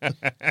 club.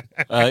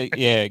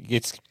 Yeah,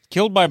 gets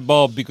killed by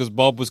Bob because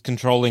Bob was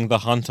controlling the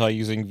hunter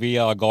using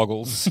VR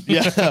goggles.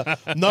 Yeah.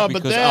 No, but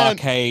because then...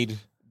 Arcade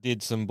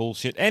did some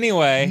bullshit.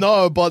 Anyway.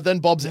 No, but then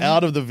Bob's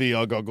out of the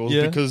VR goggles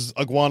Yeah. because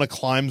Iguana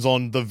climbs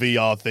on the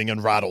VR thing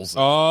and rattles it.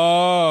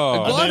 Oh.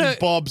 And then Iguana-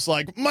 Bob's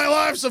like, my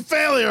life's a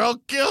failure. I'll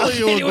kill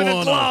you, Hit you with a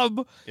Iguana.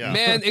 club. Yeah.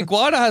 Man,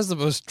 Iguana has the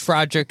most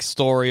tragic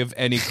story of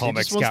any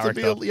comics wants to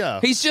be character. yeah.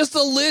 He's just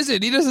a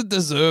lizard. He doesn't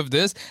deserve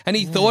this. And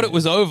he thought it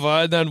was over.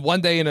 And then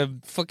one day in a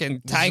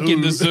fucking tank in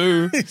the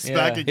zoo, He's Yeah.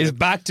 back again. he's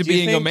back to Do you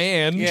being a think-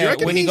 man. Yeah,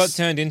 reckon when he got he's-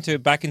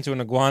 turned back into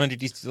an iguana,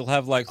 did he still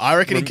have like I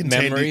reckon he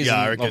continued- memories yeah,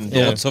 I and reckon- of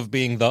thoughts of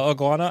being the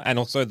iguana and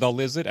also the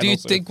lizard? Do you and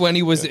also think when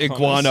he was the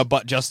iguana, Connors?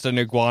 but just an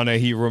iguana,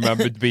 he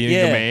remembered being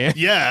Yeah. a man?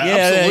 Yeah, Yeah,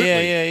 absolutely.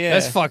 yeah.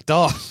 That's fucked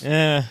up.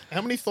 Yeah.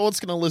 How many thoughts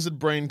can a lizard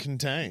brain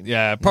contain?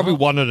 Yeah, probably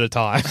one at a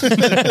time.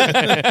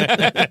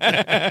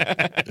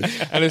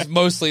 And it's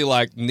mostly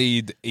like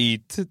need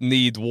eat,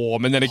 need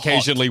warm, and then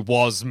occasionally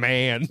was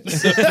man.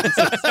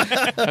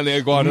 And the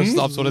iguana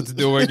stops what it's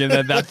doing, and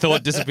then that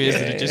thought disappears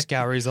and it just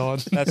carries on.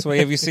 That's why,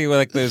 have you seen where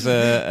like there's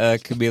a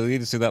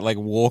chameleon see that like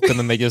walk and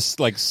then they just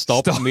like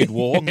stop mid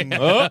walk?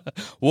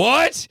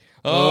 What?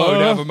 Oh, Oh.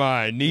 never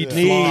mind. Need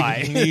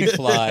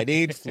fly.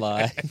 Need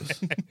fly.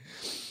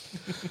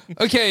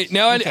 Okay,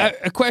 now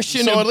a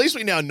question. So at least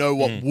we now know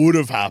what would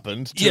have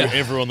happened to Yeah.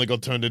 everyone that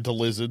got turned into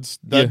lizards.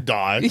 They'd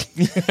die.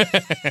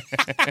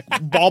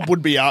 Bob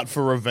would be out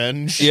for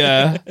revenge.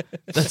 Yeah,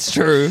 that's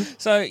true.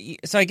 So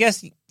I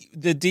guess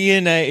the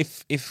DNA,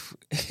 if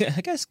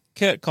I guess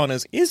Kurt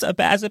Connors is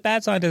as a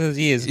bad scientist as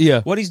he is,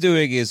 Yeah. what he's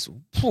doing is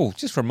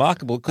just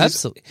remarkable. 'Cause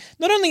Absolutely.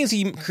 Not only is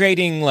he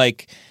creating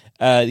like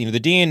the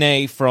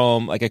DNA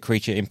from like a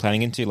creature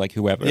implanting into like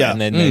whoever, Yeah.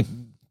 and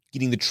then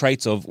getting the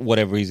traits of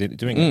whatever he's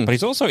doing, but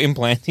he's also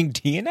implanting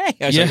DNA,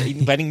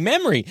 implanting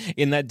memory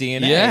in that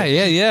DNA.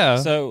 Yeah.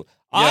 So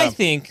I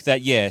think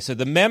that so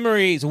the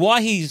memories,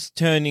 why he's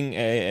turning,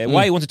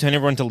 why he wants to turn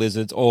everyone to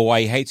lizards, or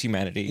why he hates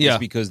humanity, is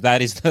because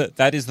that is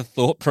the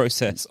thought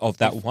process of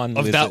that one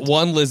lizard. That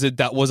one lizard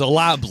that was a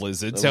lab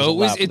lizard.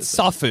 So it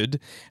suffered,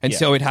 and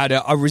so it had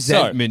a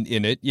resentment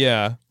in it.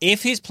 Yeah.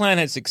 If his plan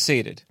had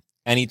succeeded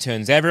and he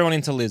turns everyone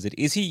into lizard,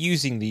 is he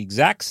using the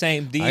exact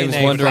same DNA? I was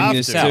wondering from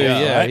this himself, too.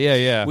 Yeah, right?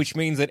 yeah. Which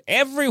means that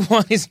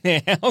everyone is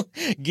now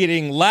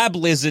getting lab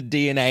lizard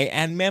DNA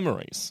and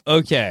memories.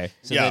 Okay.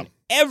 So then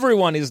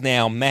everyone is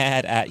now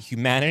mad at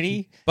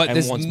humanity, But and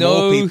there's wants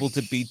no- more people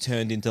to be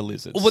turned into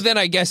lizards. Well, then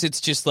I guess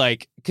it's just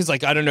like, because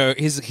like, I don't know,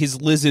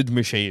 his lizard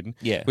machine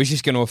was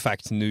just going to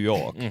affect New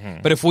York.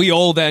 But if we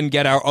all then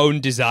get our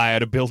own desire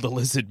to build a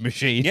lizard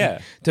machine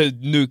to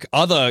nuke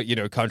other,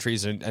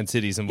 countries and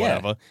cities and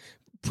whatever,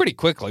 pretty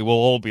quickly we'll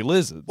all be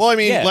lizards. Well, I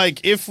mean,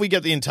 like, if we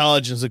get the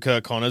intelligence of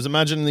Kurt Connors,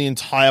 imagine the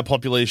entire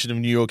population of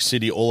New York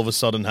City all of a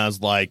sudden has,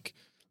 like,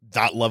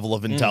 that level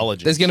of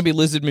intelligence. There's going to be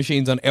lizard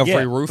machines on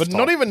every rooftop. But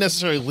not even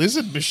necessarily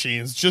lizard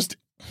machines, just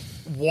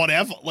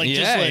whatever. Like,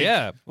 just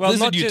like, Well, lizard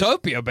not just-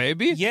 utopia,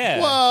 baby. yeah,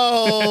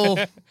 whoa.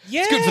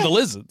 yeah, It's good for the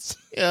lizards.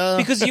 Yeah.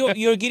 because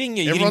you're getting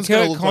Everyone's going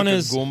Kurt to look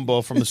Connors. like a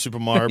Goomba from the Super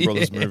Mario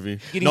Brothers movie.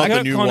 Getting Not Kurt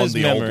the new Connors'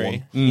 one, the old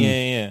memory. one.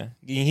 Yeah.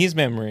 Getting his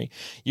memory.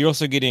 You're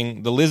also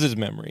getting the lizard's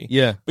memory.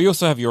 Yeah. But you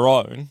also have your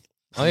own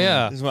Oh,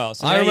 yeah. as well.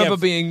 So I now you remember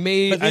have- being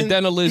me, but then- and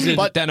then a lizard,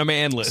 but- then a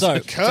man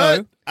lizard.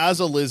 Kurt, as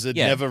a lizard,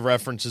 Yeah. never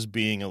references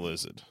being a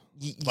lizard.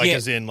 Like, yeah,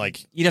 as in,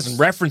 like, he doesn't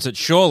reference it,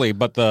 surely,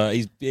 but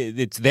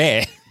it's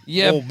there.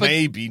 yeah, or but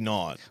maybe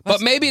not.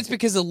 maybe it's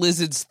because a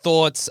lizard's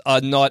thoughts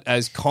are not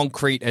as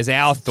concrete as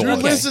our Do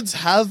thoughts. lizards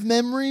have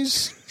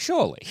memories?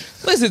 Surely.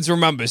 Lizards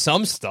remember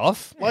some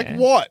stuff. Like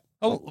what?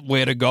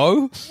 Where to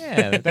go?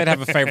 Yeah, they'd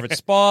have a favorite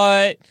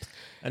spot.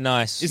 A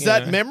nice. Is you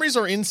that know, memories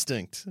or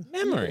instinct?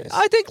 memories?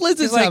 I think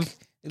lizards It's like- have.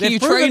 Can they've you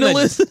proven train a that-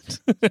 lizard?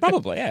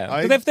 Probably, yeah.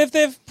 I- But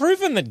they've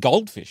proven that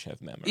goldfish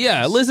have memories.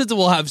 Yeah, lizards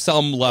will have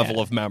some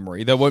level of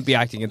memory. They won't be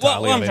acting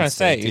entirely What on I'm trying to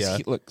say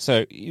instinct, is, look,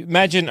 so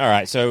imagine, all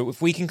right, so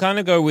if we can kind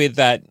of go with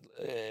that,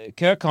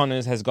 Kurt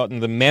Connors has gotten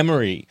the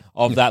memory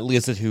of that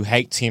lizard who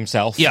hates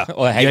himself,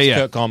 or hates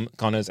Kurt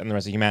Connors and the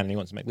rest of humanity,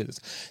 wants to make lizards.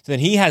 So then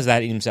he has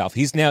that in himself.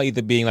 He's now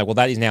either being like, well,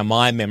 that is now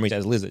my memories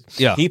as a lizard.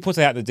 Yeah. He puts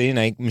out the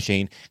DNA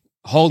machine.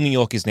 Whole New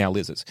York is now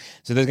lizards.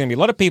 So there's going to be a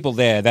lot of people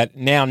there that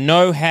now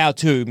know how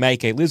to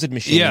make a lizard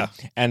machine, Yeah.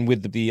 and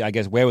with the I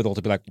guess, wherewithal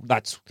to be like,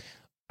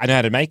 I know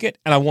how to make it,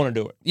 and I want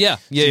to do it. Yeah,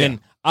 So then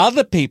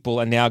other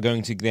people are now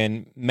going to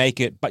then make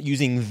it, but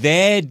using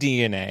their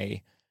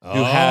DNA,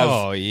 who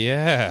have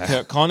yeah.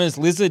 Kurt Connors'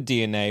 lizard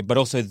DNA, but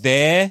also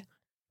their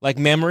like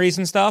memories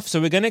and stuff.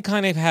 So we're going to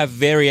kind of have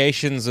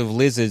variations of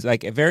lizards,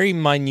 like very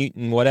minute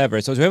and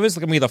whatever. So whoever's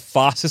going to be the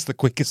fastest, the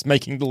quickest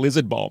making the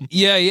lizard bomb,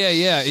 Yeah.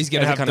 He's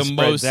going to as it have kind the of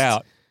spreads most.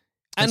 out.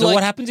 And so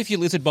what happens if you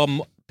lizard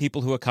bomb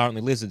people who are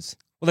currently lizards?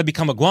 Well, they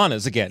become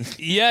iguanas again.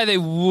 Yeah, they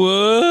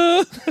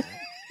would.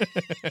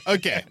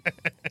 Okay.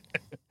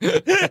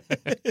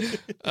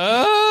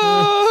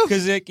 Oh.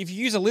 Because if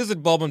you use a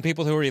lizard bomb on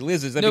people who are already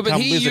lizards, they No, become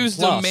but he lizard used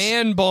plus. a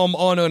man bomb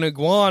on an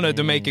iguana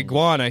to make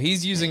iguana.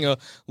 He's using a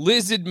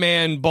lizard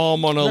man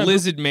bomb on a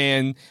lizard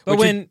man. But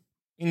which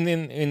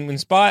when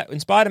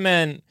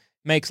Spider-Man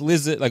makes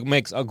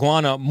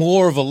iguana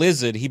more of a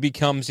lizard, he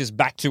becomes just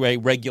back to a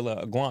regular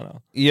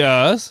iguana.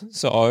 yes.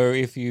 So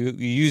if you're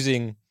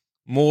using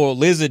more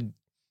lizard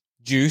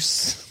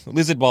juice,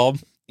 lizard bomb,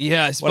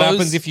 Yeah, I what suppose.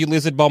 happens if you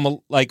lizard bomb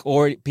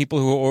already people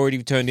who are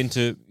already turned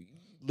into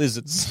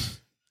lizards?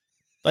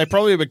 They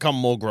probably become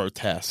more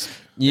grotesque.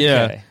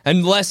 Yeah, Okay.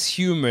 and less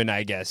human,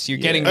 I guess. You're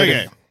getting rid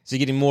Okay. of. So you're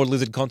getting more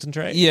lizard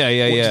concentrate?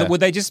 Yeah. So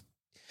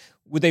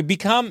would they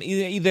become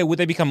either would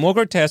they become more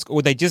grotesque or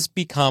would they just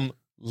become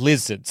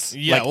lizards?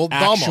 Yeah, like well,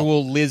 dumber.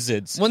 actual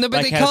lizards. Well, no, but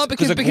Like they can't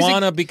because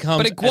iguana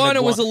becomes. But iguana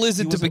an was a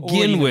lizard he to was already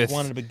begin an with.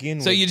 iguana to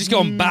begin So with. you're just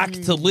going back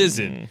to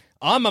lizard.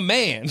 I'm a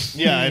man.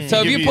 Yeah.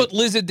 So if you put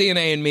lizard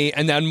DNA in me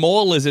and then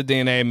more lizard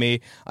DNA in me,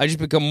 I just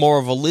become more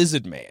of a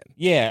lizard man.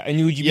 Yeah, and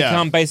you Yeah.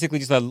 become basically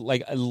just a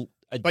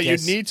But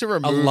you'd need to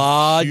remove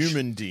large-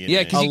 human DNA.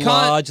 Yeah, 'cause a you can't-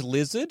 large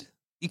lizard.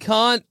 You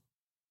can't.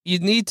 You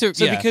need to.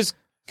 So yeah. because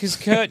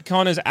Kurt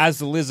Connors as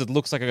the lizard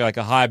looks like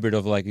a hybrid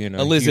of a lizard human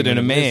and a lizard.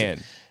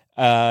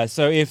 man.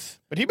 So if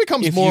But he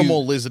becomes If more and you-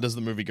 more lizard as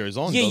the movie goes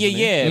on. yeah, doesn't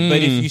he?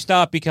 but if you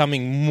start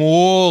becoming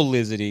more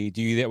lizardy,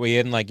 do you that we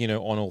end on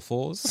all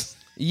fours?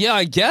 Yeah,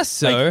 I guess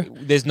so.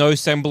 Like, there's no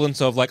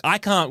semblance of like I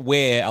can't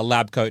wear a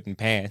lab coat and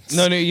pants.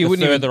 No, you the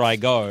wouldn't even- further I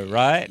go,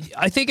 right?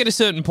 I think at a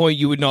certain point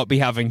you would not be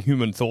having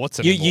human thoughts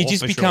You anymore.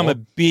 just for become sure. a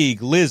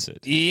big lizard.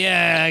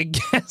 Yeah, I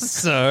guess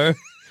so.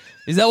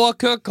 Is that what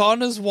Kirk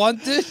Connors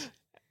wanted?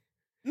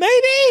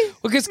 Maybe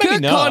Because Maybe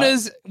Kirk not.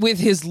 Connors, with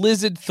his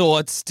lizard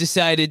thoughts,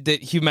 decided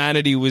that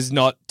humanity was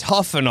not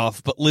tough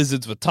enough, but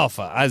lizards were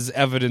tougher, as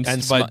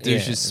evidenced by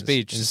Douche's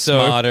speech. and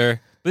So,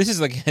 smarter. But this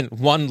is again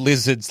one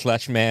lizard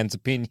 / man's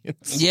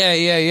opinions.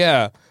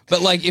 yeah.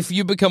 But like, if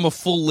you become a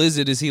full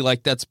lizard, is he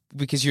like that's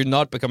because you're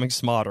not becoming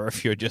smarter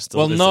if you're just a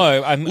Well, lizard?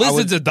 no,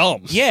 Lizards are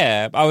dumb.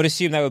 Yeah, I would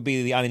assume that would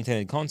be the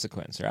unintended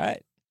consequence,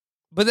 right?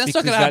 But that's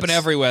not Because going to happen that's-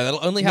 everywhere.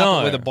 That'll only happen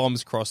No. where the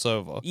bombs cross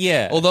over.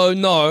 Yeah. Although,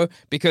 no,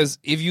 because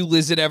if you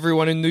lizard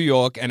everyone in New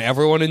York and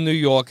everyone in New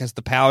York has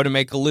the power to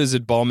make a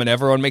lizard bomb and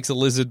everyone makes a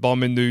lizard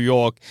bomb in New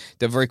York,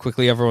 then very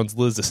quickly everyone's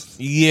lizards.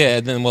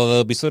 Yeah, then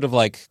they'll be sort of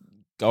like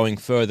going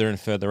further and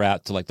further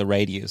out to like the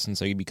radius, and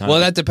so you'd be kind Well,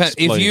 of that depends.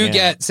 If exploding you out.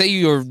 get, say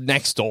you're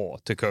next door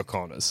to Kirk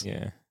Connors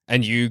yeah,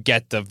 and you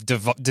get the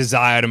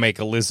desire to make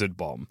a lizard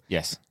bomb,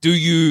 yes, do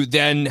you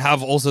then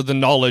have also the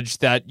knowledge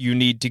that you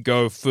need to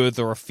go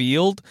further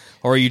afield?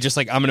 Or are you just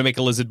like, I'm going to make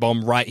a lizard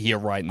bomb right here,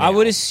 right now? I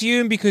would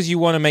assume because you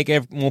want to make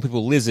more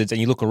people lizards, and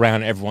you look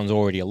around, everyone's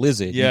already a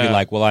lizard. You'd Yeah. be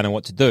like, well, I know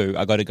what to do.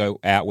 I got to go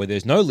out where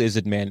there's no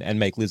lizard men and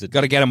make lizard.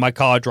 Got to get in my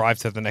car, drive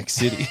to the next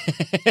city.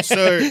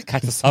 So,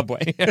 catch the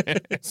subway.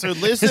 so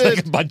There's lizard.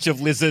 like a bunch of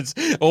lizards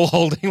all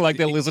holding like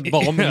their lizard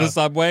bomb in Yeah. the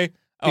subway.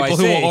 Oh, People I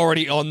who see. are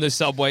already on the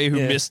subway who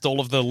Yeah. missed all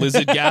of the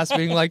lizard gas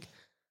being like,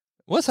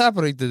 what's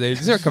happening today?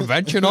 Is there a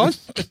convention on?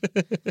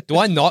 Do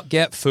I not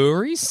get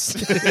furries?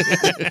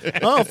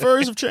 Oh,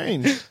 furries have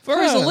changed.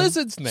 Furries are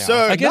lizards now. So-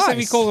 I guess Nice.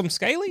 we call them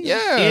scaly.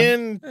 Yeah.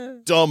 In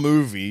the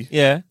movie,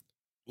 yeah.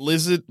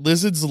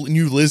 Lizard's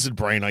new lizard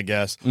brain, I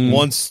guess,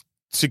 wants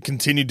to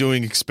continue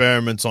doing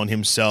experiments on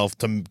himself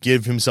to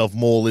give himself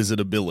more lizard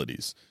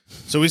abilities.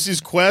 So is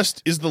his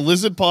quest, is the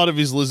lizard part of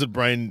his lizard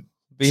brain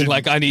Being to-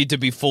 like, I need to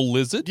be full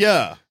lizard.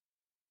 Yeah.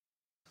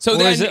 So Or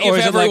then, is it, if or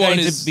is it like everyone I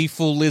need is to be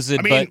full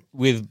lizard, I mean- but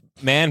with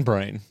man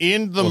brain?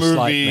 In the Or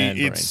slight movie, man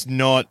brain. it's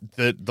not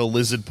the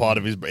lizard part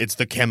of his brain, it's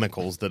the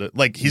chemicals that are,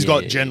 like, he's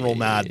got general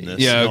madness.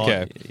 Yeah, not-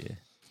 okay.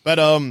 But,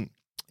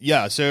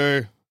 yeah,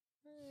 so...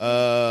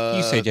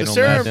 You say the general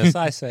serum- madness.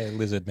 I say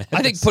lizard madness.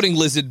 I think putting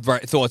lizard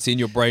thoughts in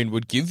your brain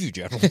would give you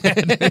general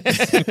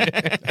madness.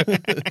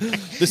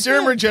 The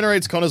serum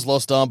regenerates Connor's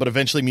lost arm, but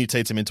eventually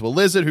mutates him into a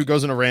lizard who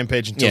goes on a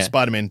rampage until Yeah.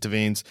 Spider-Man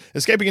intervenes.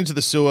 Escaping into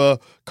the sewer,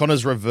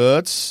 Connors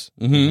reverts,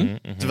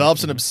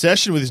 develops an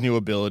obsession with his new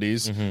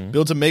abilities,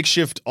 builds a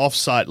makeshift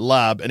off-site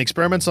lab, and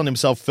experiments on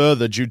himself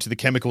further due to the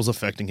chemicals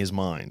affecting his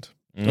mind.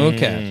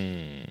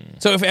 Okay.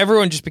 So if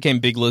everyone just became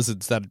big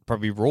lizards, that'd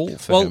probably rule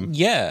for Well, him.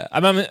 yeah. I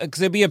mean, because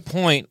there'd be a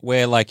point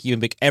where, like,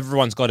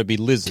 everyone's got to be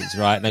lizards,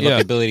 right? And they've got Yeah.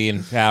 the ability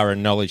and power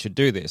and knowledge to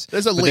do this.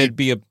 There's a but leap. there'd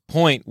be a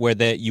point where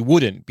you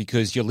wouldn't,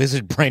 because your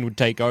lizard brain would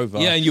take over.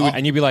 Yeah, and you would-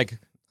 and you'd be like,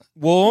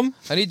 warm,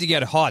 I need to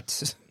get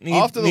hot. need,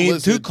 After the need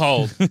lizard- too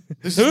cold,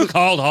 This too is the-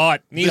 cold,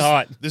 hot, need this,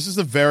 hot. This is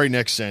the very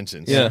next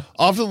sentence. Yeah.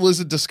 After the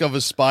lizard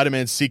discovers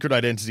Spider-Man's secret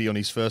identity on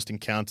his first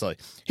encounter,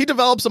 he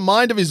develops a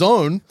mind of his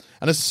own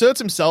and asserts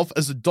himself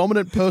as a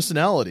dominant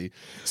personality,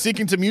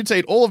 seeking to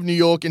mutate all of New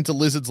York into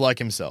lizards like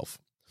himself.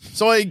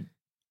 So I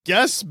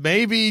guess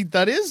maybe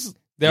that is...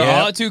 There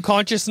Yeah. are two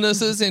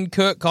consciousnesses in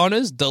Kirk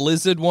Connors, the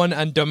lizard one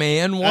and the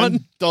man one.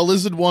 And the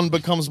lizard one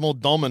becomes more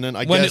dominant,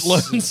 I When guess. it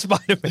learns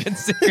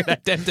Spider-Man's secret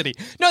identity.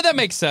 No, that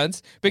makes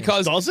sense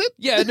because Does it?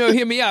 Yeah, no,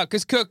 hear me out.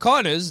 Because Kirk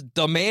Connors,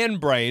 the man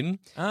brain,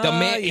 the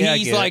man, yeah, I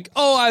he's get like,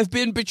 oh, I've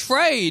been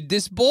betrayed.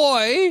 This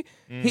boy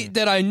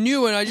that I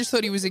knew, and I just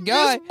thought he was a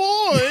guy. This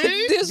boy!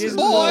 This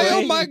boy,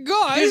 oh my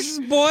gosh, This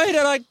boy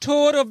that I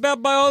taught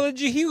about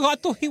biology, I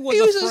thought he was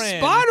he was a a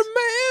friend.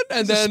 Spider-Man. And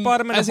He's a then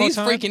Spider-Man as the whole he's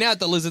time? freaking out,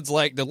 the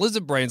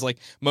lizard brain's like,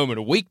 moment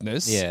of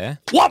weakness. Yeah.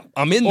 Whoop,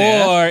 I'm in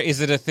there. Or is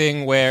it a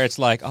thing where it's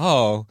like,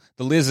 oh,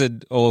 the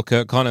lizard or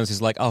Kirk Connors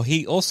is like, oh,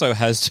 he also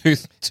has two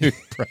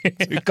brains,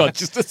 two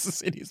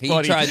consciousnesses in his He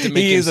body. tried to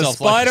make he is a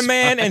himself like a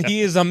Spider-Man and he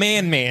is a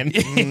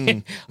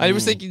man-man. I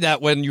was thinking that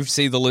when you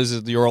see the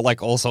lizard, you're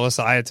like also a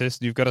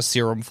scientist. You've got a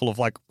serum full of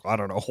like, I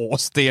don't know,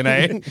 horse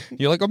DNA.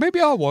 You're like, oh, maybe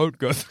I won't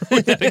go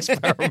through that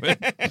experiment.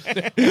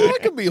 I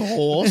could be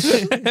horse.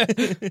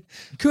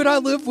 Could I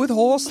live with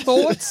horse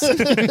thoughts?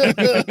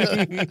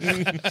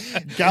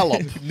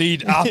 Gallop.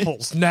 Need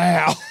apples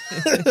now.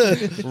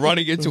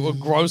 Running into a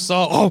grocer.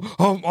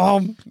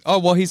 Oh,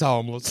 well, he's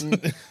homeless.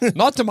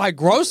 Not to my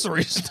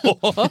grocery store.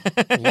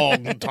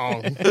 Long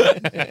tongue.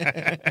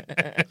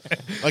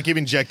 I keep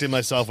injecting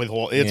myself with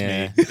horse. It's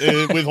Yeah.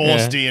 me. With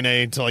horse Yeah.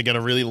 DNA until I get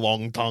a really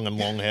long tongue and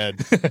long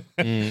head.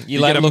 You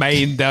get a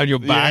mane down your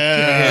back. Yeah.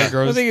 Your hair The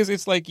grows. thing is,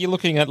 it's like you're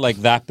looking at like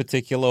that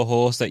particular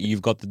horse that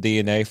you've got the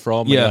DNA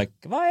from. Yeah. And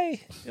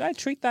like, did I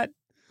treat that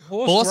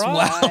horse, Horse,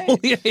 right? wow.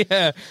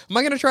 yeah. Am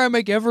I going to try and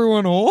make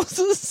everyone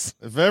horses?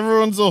 If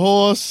everyone's a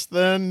horse,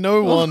 then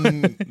no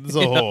one is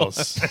a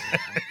horse.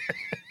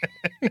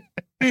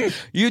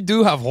 You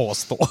do have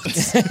horse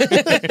thoughts.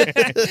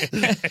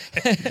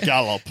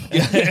 Gallop.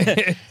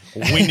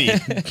 Winnie.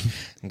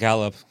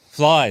 Gallop.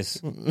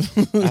 Flies.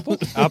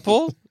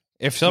 Apple?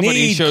 If somebody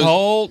Need shows,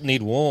 cold,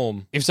 need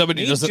warm. if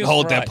somebody Need doesn't just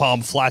hold their right.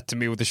 palm flat to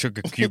me with a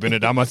sugar cube in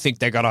it, I'm gonna think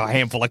they got a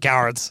handful of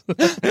carrots. Look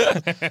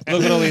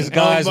at all these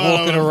guys Oh,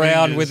 walking my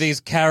around fingers. with these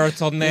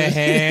carrots on their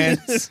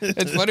hands.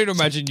 It's funny to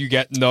imagine you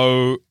get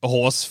no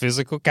horse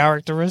physical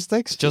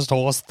characteristics, just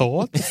horse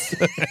thoughts.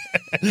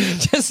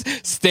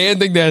 Just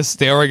standing there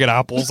staring at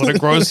apples in a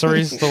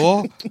grocery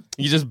store.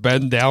 You just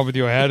bend down with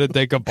your head and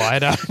take a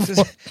bite out.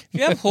 If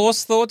you have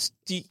horse thoughts,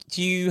 do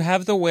you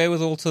have the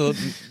wherewithal to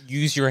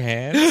use your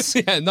hands?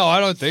 Yeah, no, I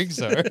don't think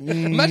so.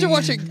 Imagine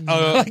watching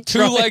a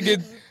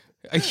two-legged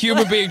a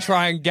human being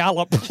try and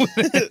gallop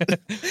running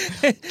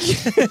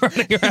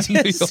around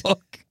New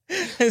York.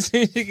 As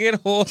soon as you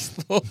get horse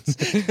thoughts,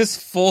 just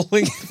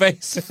falling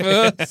face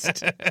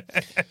first.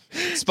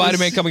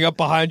 Spider-Man coming up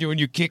behind you and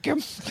you kick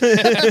him.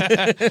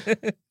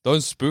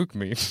 Don't spook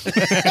me.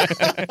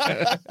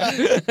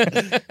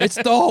 It's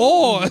the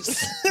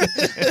horse.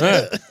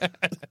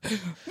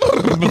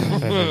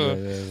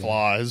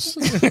 Flies.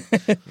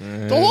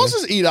 Do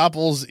horses eat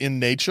apples in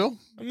nature?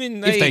 I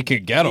mean, If they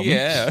could get 'em.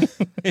 Yeah,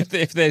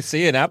 if they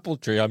see an apple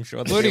tree, I'm sure.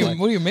 What do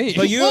you mean?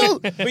 But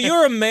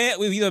you're a man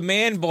with a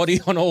man body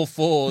on all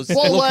fours,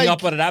 Well, looking like-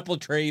 up at an apple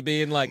tree,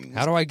 being like,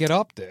 How do I get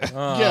up there?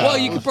 Yeah. Well,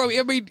 you could probably.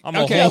 I mean, "I'm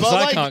a okay, horse, but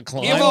I like, can't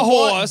climb." if a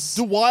horse.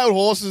 Do wild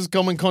horses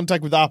come in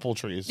contact with apple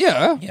trees?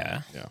 Yeah.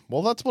 Yeah, Yeah.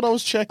 Well, that's what I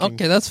was checking.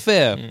 Okay, that's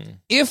fair.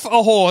 If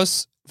a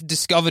horse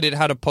discovered it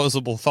had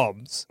opposable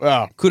thumbs,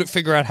 Yeah. could it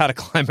figure out how to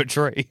climb a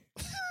tree?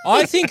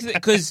 I think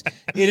because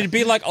it'd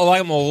be like, oh,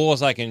 I'm a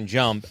horse, I can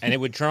jump, and it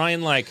would try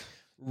and like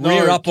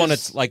rear No, up on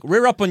 'cause- its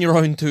rear up on your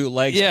own two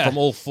legs Yeah. from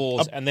all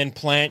fours, and then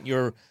plant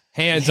your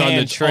Hands on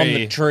the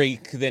tree.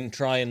 then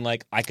try and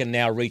like I can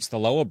now reach the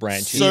lower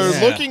branches. So,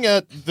 Yeah. looking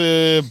at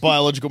the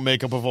biological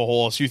makeup of a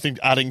horse, you think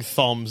adding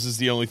thumbs is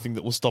the only thing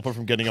that will stop it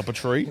from getting up a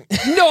tree?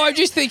 No, I'm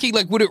just thinking,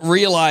 like, would it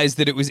realize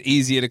that it was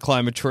easier to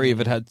climb a tree if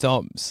it had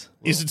thumbs?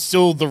 Is it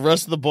still the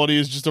rest of the body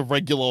is just a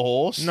regular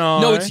horse?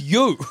 No, it's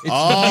you. It's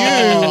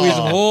you with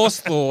horse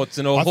thoughts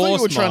and a I horse thought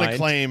you were trying to mind.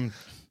 claim.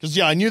 Because,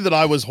 yeah, I knew that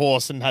I was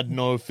horse and had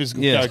no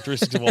physical Yeah.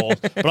 characteristics of a horse.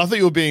 But I thought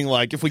you were being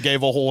like, if we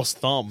gave a horse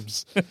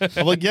thumbs.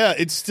 I'm like, yeah,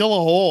 it's still a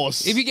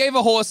horse. If you gave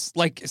a horse,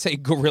 like, say,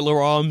 gorilla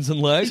arms and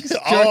legs, do you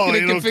Oh, reckon it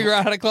it'll- can figure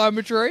out how to climb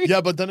a tree?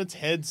 Yeah, but then its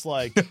head's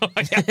like,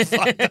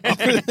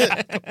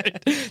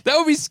 That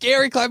would be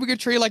scary climbing a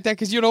tree like that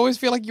because you'd always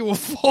feel like you were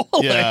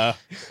falling. yeah.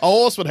 A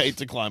horse would hate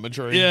to climb a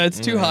tree. Yeah, it's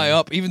too high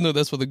up, even though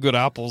that's where the good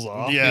apples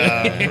are.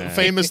 Yeah.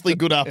 Famously,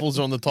 good apples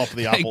are on the top of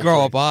the They apple grow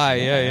tree. up high.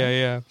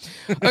 Yeah.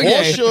 Horse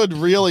Okay. should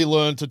really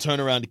learn to turn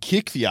around and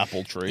kick the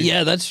apple tree.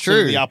 Yeah, that's so that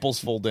true. the apples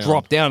fall down.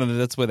 Drop down, and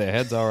that's where their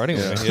heads are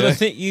anyway. I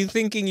think you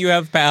thinking you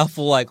have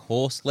powerful like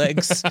horse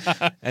legs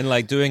and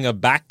like doing a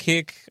back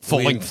kick,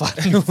 Falling with-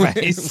 flat on your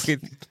face.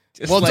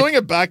 just Well, like- doing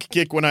a back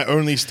kick when I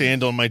only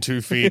stand on my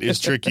 2 feet is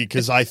tricky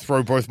because I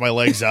throw both my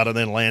legs out and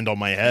then land on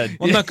my head.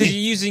 well, no, because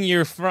you're using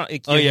your front. Your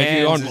Oh, yeah,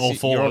 you're hands on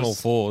as all You're on fours. all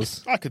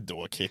fours. I could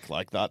do a kick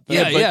like that.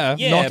 Yeah, but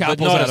Knock but apples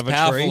not out as of a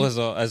powerful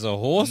tree. as a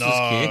horse's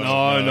No, kick.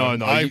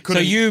 No. I So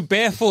couldn't. you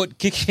barefoot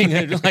kicking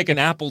it like an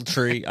apple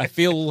tree, I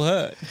feel will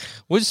hurt.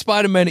 Would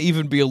Spider-Man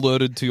even be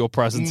alerted to your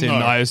presence in, No.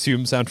 I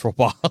assume, Central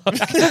Park? He'd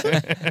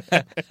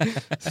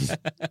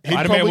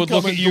Spider-Man probably would come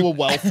look at and you- do a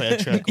welfare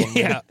check on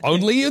me. Yeah,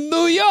 only in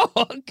New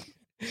York.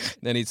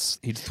 Then he'd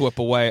thwip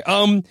away.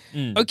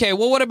 Okay,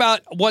 well, what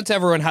about once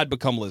everyone had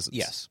become lizards?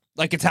 Yes.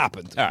 Like it's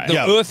happened. All right. The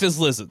Yeah. Earth is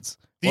lizards.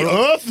 The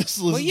Earth is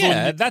Well,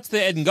 yeah, that's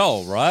the end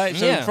goal, right?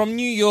 So Yeah. from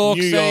New York,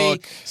 New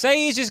York.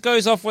 say he just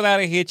goes off without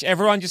a hitch,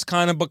 everyone just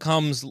kind of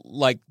becomes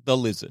like the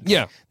lizard.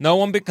 Yeah. No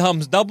one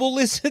becomes double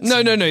lizards.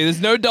 No. There's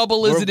no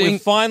double We've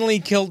lizarding. finally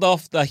killed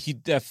off the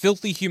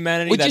filthy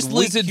humanity. We're that just weak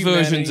lizard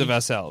humanity. versions of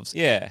ourselves.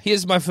 Yeah.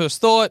 Here's my first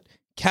thought.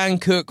 Can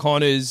Kurt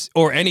Connors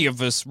or any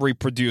of us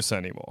reproduce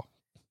anymore?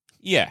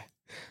 Yeah.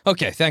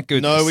 Okay, thank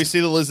goodness. No, we see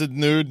the lizard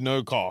nude,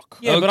 no cock.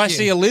 Yeah, but I Okay.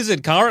 see a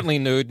lizard currently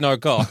nude, no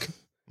cock.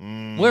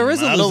 Where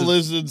is a Not lizard?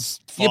 lizard's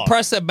You fuck.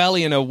 press that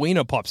belly and a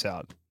wiener pops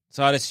out.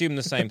 So I'd assume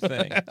the same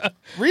thing.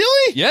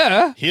 Really?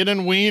 Yeah.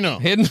 Hidden wiener.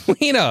 Hidden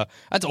wiener.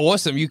 That's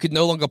awesome. You could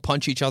no longer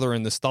punch each other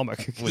in the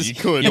stomach. Well, you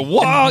could. Your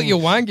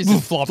wankers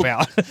just flop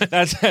out.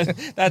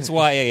 That's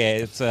why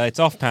it's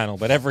off panel,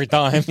 but every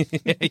time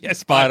Yes,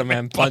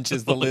 Spider-Man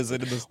punches the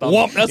lizard in the stomach.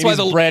 Whomp, that's in why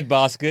his the- bread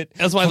basket.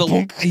 That's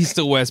why he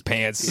still wears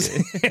pants.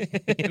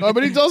 No,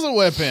 but he doesn't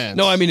wear pants.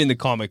 No, I mean in the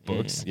comic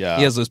books. Yeah.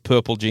 He has those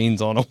purple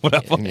jeans on or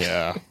whatever.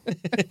 Yeah.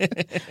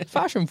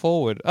 Fashion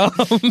forward.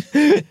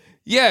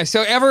 Yeah,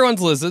 so everyone's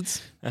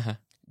lizards. Uh-huh.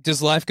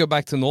 Does life go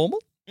back to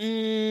normal?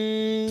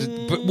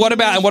 Mm, But what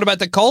about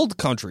the cold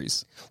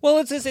countries? well,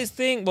 it's this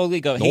thing. Well, we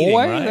go heating,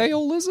 Norway? right? Are they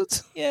all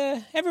lizards?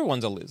 Yeah,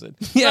 everyone's a lizard.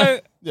 Yeah. So,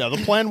 Yeah, the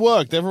plan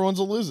worked. Everyone's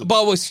a lizard.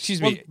 But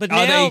excuse me, Well, but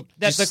are now they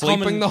that's just the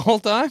sleeping common- the whole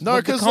time? No,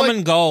 but the 'cause, common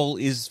like- goal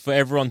is for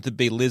everyone to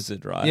be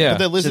lizard, right? Yeah. But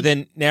they're So lizard.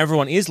 then now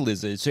everyone is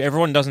lizard, so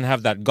everyone doesn't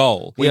have that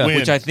goal. We win.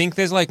 Which I think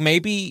there's like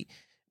maybe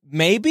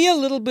maybe a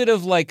little bit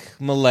of like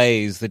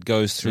malaise that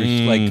goes through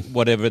like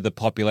whatever the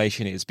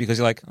population is, because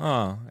you're like,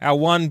 oh, our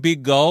one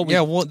big goal.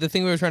 Yeah, the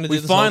thing we were trying to do we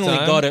this whole finally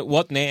time. got it.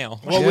 What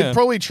now? Well, we'd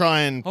probably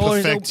try and Or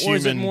is perfect it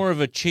human. more of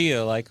a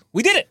cheer? Like,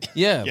 we did it.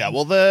 Yeah. Yeah,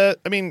 well,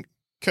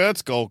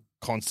 Kurt's goal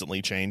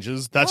constantly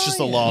changes. That's just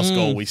the yeah. last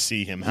goal we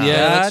see him have.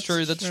 Yeah, that's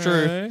true. That's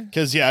true.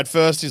 Because, at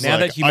first he's Now like,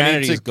 that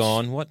humanity's I need to,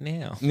 gone, what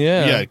now?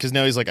 Yeah, because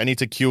now he's like, I need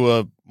to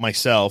cure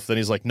myself. Then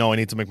he's like, no, I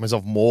need to make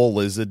myself more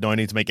lizard. No, I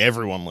need to make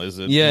everyone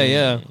lizard. Yeah,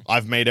 yeah.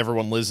 I've made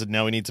everyone lizard.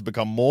 Now we need to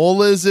become more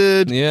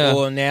lizard. Yeah.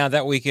 Or now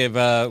that we can,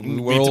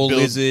 we're to all build-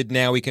 lizard.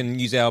 Now we can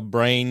use our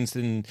brains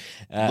and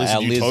Lizard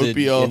our lizard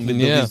utopia. and the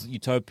Yeah. lizard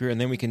utopia,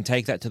 and then we can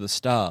take that to the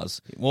stars.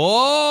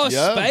 Whoa,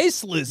 Yeah.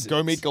 space lizard.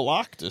 Go meet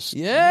Galactus.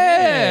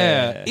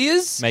 Yeah.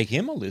 Make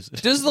him a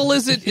lizard. Is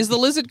the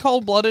lizard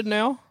cold-blooded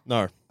now?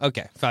 No,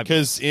 Okay,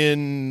 fabulous. because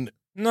in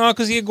No,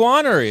 because the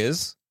iguana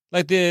is.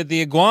 Like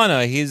the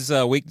iguana, his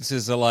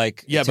weaknesses are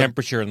like Yeah, but-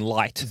 temperature and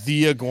light.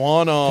 the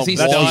iguana, 'Cause he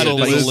was started a as a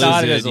Like, he lizard.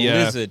 started as a yeah.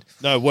 lizard.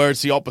 No, where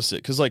it's the opposite.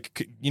 Because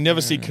you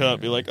never see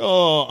Kurt be like,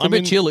 oh, It's a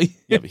bit chilly.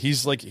 Yeah, but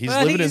he's like he's Well,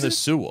 I think living in the he's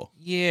sewer.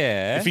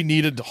 Yeah. If he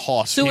needed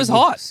hot, Sewer's he would-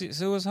 hot.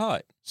 Sewer's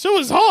hot.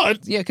 Sewer's hot.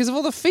 Yeah, because of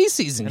all the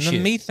feces and, And shit. the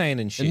methane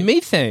and shit. And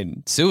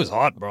methane. Sewer's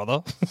hot,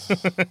 brother.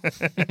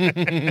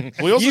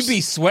 We also You'd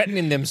be sweating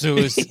in them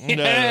sewers.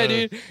 Yeah,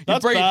 dude.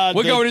 That's bad.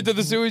 We're going into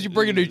the sewers. You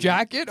bring a new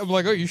jacket. I'm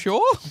like, are you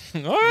sure?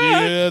 All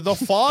right. Yeah, the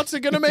farts are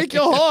gonna make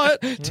you hot.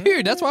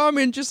 Dude, that's why I'm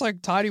in just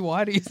like tidy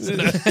whities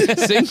and a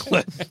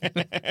singlet.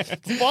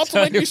 Farts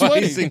will make you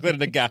sweaty. Singlet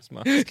and a gas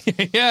mask.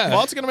 Yeah.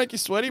 Farts are gonna make you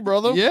sweaty,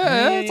 brother.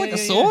 Yeah, it's like a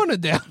sauna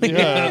down here.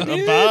 Yeah, dude.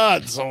 a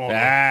bad song.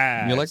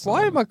 And you're like,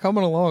 why am I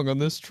coming along on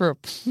this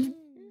trip?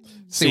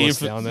 See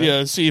what's if down it, there.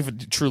 yeah, see if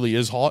it truly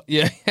is hot.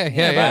 Yeah, yeah, Yeah,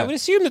 yeah. but I would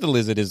assume that the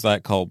lizard is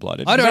like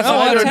cold-blooded. I don't That's know.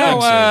 I don't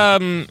how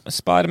think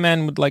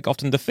Spider-Man would like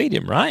often defeat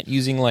him, right?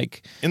 Using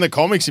like In the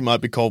comics, he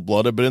might be cold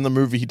blooded, but in the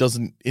movie, he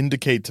doesn't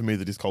indicate to me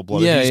that he's cold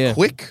blooded. Yeah, he's yeah.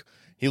 quick.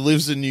 He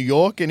lives in New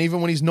York, and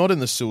even when he's not in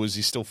the sewers,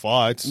 he still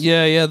fights.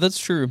 Yeah, yeah, that's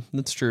true.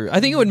 That's true. I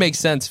think it would make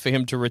sense for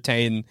him to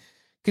retain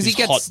because he His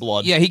gets hot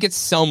blood. Yeah, he gets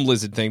some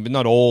lizard thing, but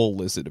not all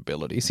lizard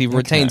abilities. He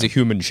retains a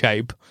human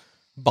shape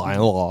by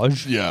and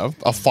large. Yeah,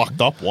 a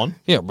fucked up one.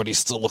 Yeah, but he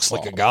still looks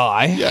like a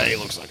guy. Yeah, he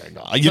looks like a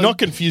guy. You're not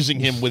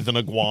confusing him with an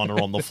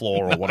iguana on the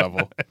floor or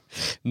whatever.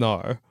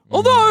 No.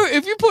 Although,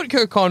 if you put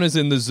Kirk Connors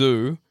in the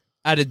zoo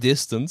at a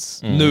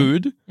distance,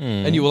 nude,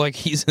 and you were like,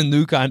 he's a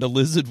new kind of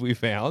lizard we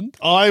found.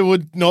 I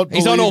would not.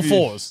 He's on all believe you.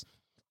 fours.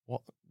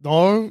 What?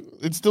 No,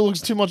 it still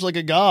looks too much like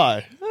a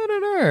guy. I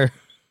don't know.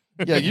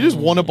 Yeah, you just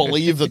want to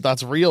believe that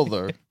that's real,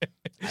 though.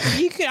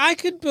 I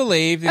could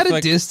believe if, At a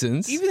like,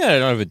 distance. even at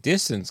an over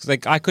distance, 'cause,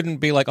 like I couldn't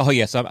be like, oh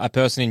yes, a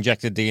person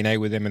injected DNA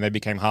with them and they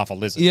became half a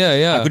lizard. Yeah,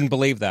 yeah. I couldn't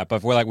believe that. But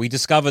if we're like, we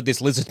discovered this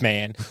lizard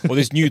man or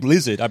this new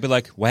lizard, I'd be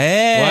like, wow,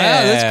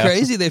 Wow, that's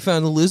crazy. They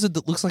found a lizard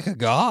that looks like a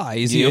guy.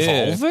 Is he Yeah.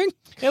 evolving?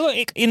 Yeah,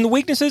 look, in the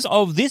weaknesses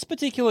of this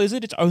particular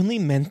lizard, it's only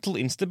mental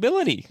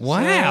instability.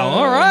 Wow.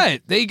 All right.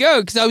 There you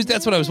go. Because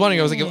that's what I was wondering.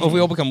 I was like, if we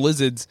all become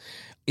lizards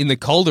in the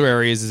colder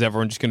areas, is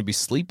everyone just going to be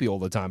sleepy all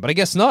the time? But I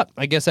guess not.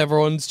 I guess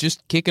everyone's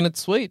just kicking it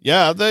sweet.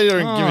 Yeah, they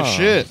don't give a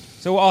shit.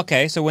 So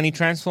so when he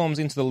transforms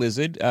into the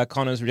lizard,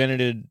 Connor's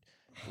regenerated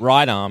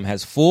right arm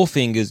has 4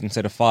 fingers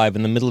instead of 5,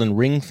 and the middle and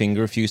ring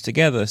finger are fused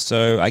together.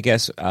 So I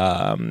guess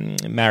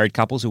married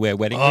couples who wear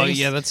wedding Oh, rings,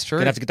 yeah, that's true.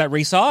 gonna have to get that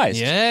resized.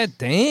 Yeah,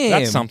 damn.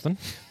 That's something.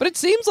 But it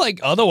seems like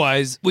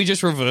otherwise we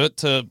just revert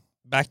to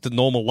back to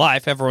normal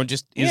life. Everyone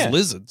just is Yeah.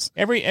 lizards.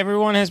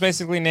 Everyone has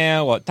basically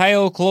now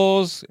tail,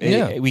 claws.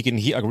 Yeah. We can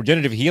a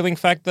regenerative healing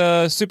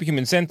factor,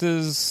 superhuman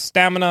centers,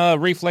 stamina,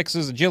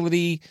 reflexes,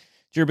 agility,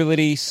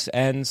 durability,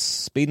 and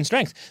speed and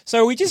strength.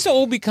 So we just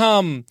all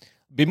become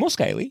a bit more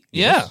scaly.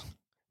 Yeah.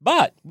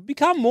 But we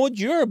become more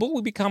durable.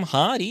 We become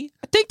hardy.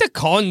 I think the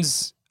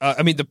cons,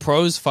 the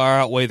pros far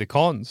outweigh the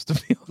cons, to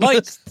be Like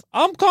honest.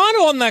 I'm kind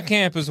of on that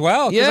camp as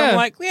well. 'Cause Yeah. I'm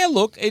like, yeah,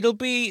 look, it'll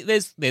be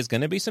there's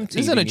going to be some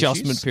There's an teething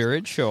adjustment issues.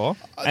 period, sure.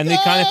 And the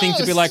kind of thing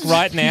to be like,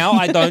 right now,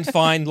 I don't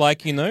find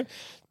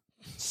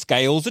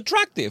scales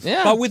attractive.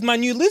 Yeah. But with my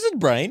new lizard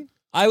brain,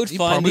 I would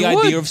find probably the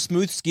would. idea of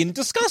smooth skin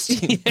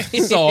disgusting.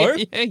 So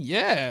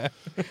yeah.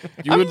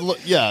 You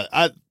would,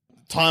 at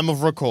time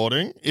of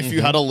recording, if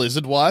you had a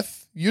lizard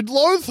wife, you'd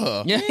loathe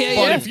her. Yeah, yeah,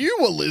 But yeah. if you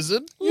were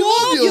lizard,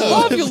 You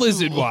love your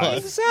lizard wife.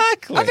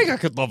 exactly. I think I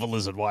could love a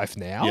lizard wife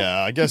now. Yeah,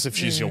 I guess if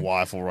she's your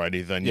wife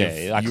already, then Yeah,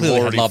 you've, I you've clearly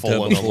already had loved her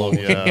fallen in before. love.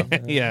 Yeah,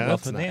 Yeah,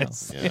 Love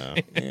that's her now.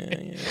 nice.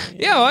 yeah.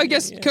 Yeah, well, I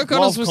guess Kirk Connors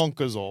Love was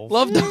conquers all.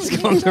 love does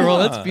conquer all.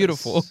 That's Yes.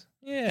 beautiful.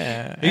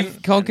 Yeah. He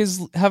conquers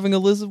having a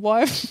lizard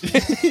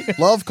wife.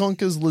 Love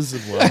conquers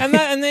lizard wife.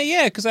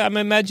 Because I'm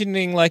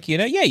imagining,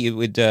 you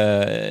would,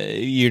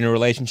 you're in a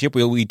relationship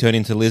where we turn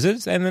into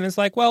lizards, and then it's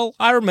like, well,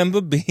 I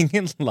remember being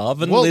in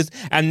love, and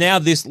and now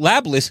this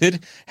lab lizard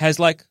has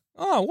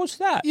oh, what's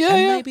that? Yeah,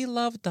 and yeah. maybe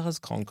love does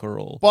conquer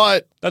all.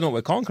 But Don't know what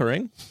we're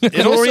conquering. it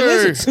We're already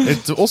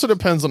lizards. also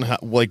depends on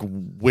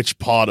which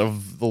part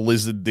of the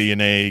lizard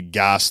DNA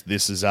gas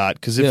this is at.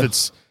 Because if Yeah.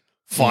 it's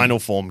final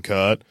form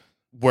Kurt,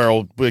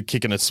 we're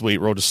kicking it sweet.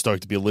 We're all just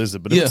stoked to be a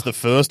lizard. But if it's the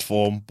first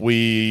form,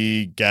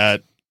 we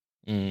get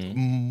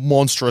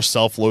monstrous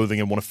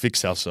self-loathing and want to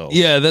fix ourselves.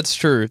 Yeah, that's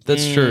true.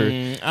 That's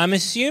true. I'm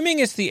assuming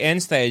it's the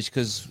end stage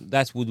because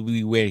that's would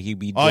be where he'd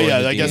be. Oh yeah,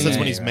 drawing the I guess that's DNA,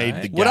 when he's made the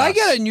right? gas. Would I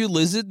get a new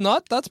lizard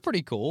nut? That's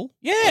pretty cool.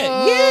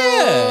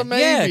 Yeah,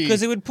 maybe.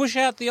 because it would push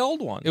out the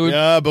old one. It would.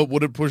 Yeah, but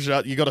would it push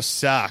out? You got a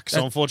sack,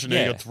 so unfortunately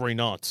yeah. you got 3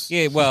 nuts.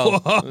 Yeah,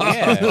 well,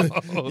 yeah.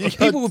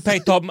 People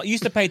would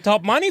used to pay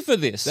top money for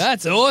this.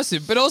 That's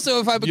awesome. But also,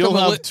 if I become You'll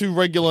a have 2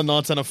 regular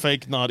nuts and a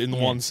fake nut in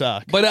one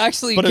sack. but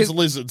actually, But it's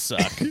lizard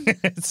sack.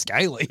 it's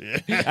scaly.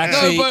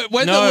 Actually, No, but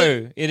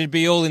when it'd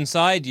be all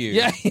inside you.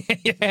 Yeah.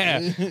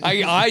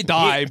 I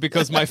die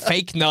because my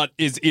fake nut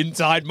is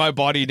inside my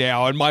body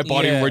now, and my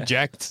body Yeah.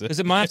 rejects it. Because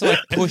it might have to like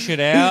push it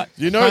out.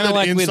 You know Kinda that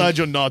like with- inside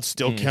your nut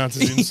still counts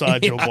as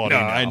inside your body.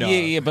 I know.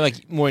 Yeah, but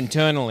like more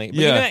internally. But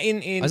Yeah. you know,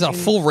 There's a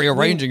full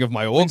rearranging of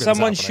my when organs.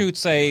 someone happening.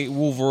 shoots a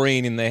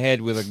Wolverine in the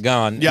head with a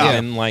gun, Yeah.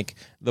 and like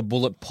the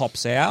bullet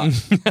pops out,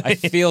 I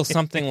feel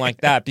something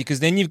like that because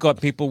then you've got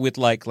people with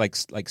like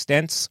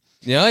stents.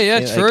 Yeah,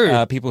 Like,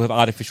 true. people who have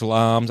artificial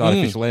arms,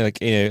 artificial like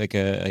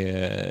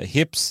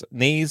hips,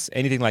 knees,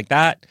 anything like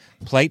that.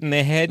 Plate in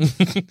their head.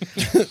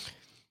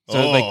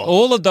 So like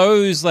all of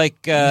those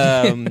like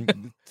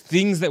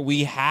things that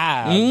we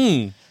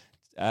have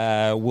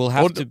will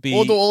have to be,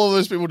 Or do all of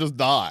those people just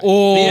die?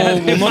 or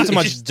Yeah, well, not so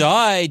much just-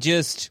 die,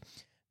 just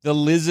the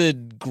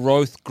lizard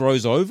growth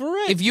grows over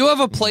it. If you have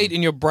a plate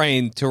in your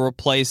brain to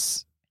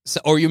replace,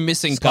 or you're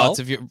missing Skull? parts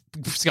of your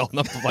skull,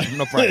 not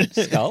brain.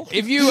 Skull?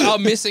 If you are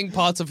missing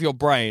parts of your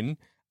brain,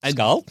 and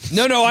Skull?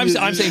 No, I'm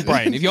saying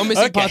brain. If you're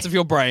missing Okay. parts of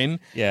your brain,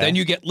 Yeah. then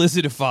you get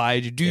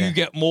lizardified. Do you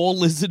get more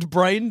lizard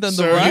brain than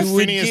the So rest?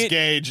 Phineas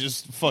Gage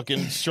is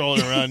fucking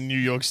strolling around New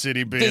York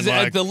City being Does it-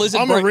 like, the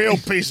lizard I'm brain- a real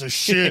piece of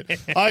shit.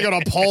 I got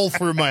a pole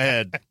through my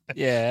head.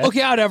 Yeah. Look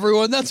out,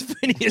 everyone! That's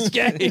Phineas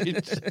Gage.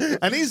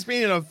 And he's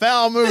been in a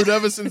foul mood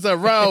ever since that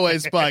railway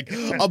spike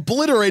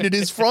obliterated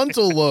his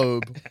frontal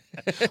lobe.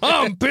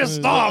 I'm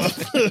pissed off.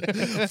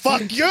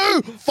 Fuck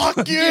you!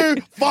 Fuck you!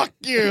 Fuck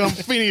you! I'm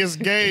Phineas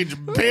Gage,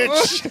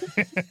 bitch!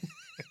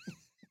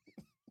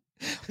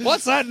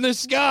 What's that in the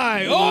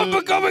sky? Oh, I'm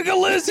becoming a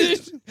lizard.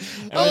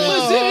 A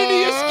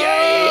lizardity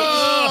escaped.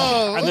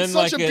 Oh, And it's then,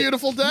 such like, a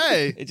beautiful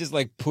day. It just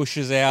like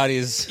pushes out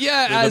his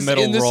Yeah, the as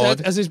metal in this, rod.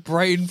 as his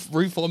brain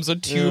reforms a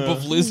tube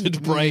of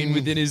lizard brain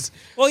within his.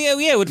 Well, yeah,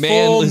 it would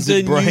Man, form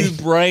lizard the brain. new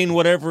brain,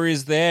 whatever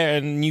is there,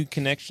 and new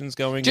connections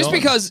going Just on.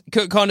 because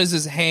Kurt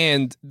Connors'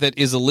 hand that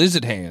is a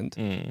lizard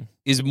hand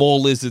is more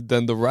lizard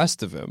than the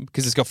rest of him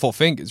because it's got 4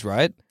 fingers,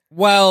 right?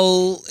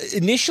 Well,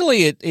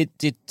 initially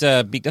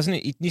doesn't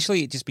it?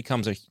 Initially, it just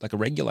becomes like a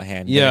regular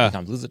hand. Then Yeah. it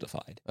becomes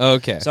lizardified.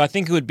 Okay. So I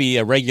think it would be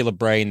a regular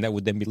brain that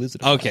would then be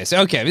lizardified.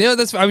 Okay. You know,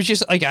 that's. I was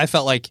just like, I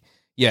felt like,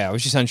 yeah, I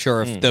was just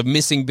unsure if the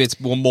missing bits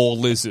were more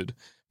lizard,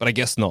 but I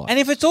guess not. And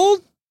if it's all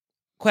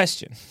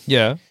question,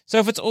 Yeah. so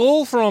if it's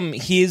all from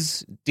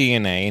his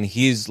DNA and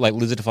his like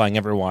lizardifying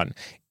everyone,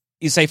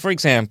 you say, for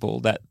example,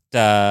 that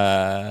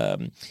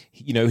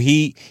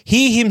he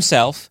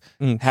himself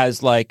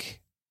has like.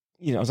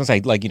 I was going to say,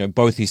 like,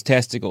 both his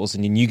testicles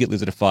and then you get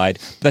lizardified.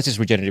 But that's just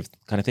regenerative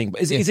kind of thing.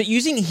 But is it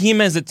using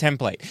him as a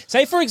template?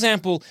 Say, for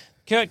example,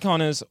 Kurt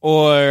Connors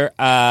or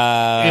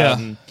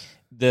the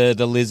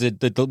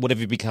lizard, the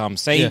whatever it becomes.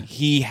 Say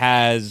he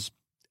has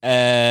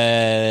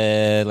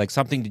like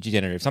something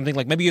degenerative. Something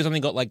like, maybe he's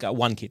only got like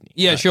 1 kidney.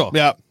 Yeah, right? sure.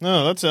 Yeah,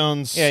 no, that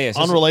sounds So-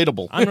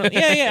 unrelatable.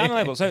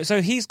 Unreliable.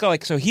 So he's got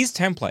like, so his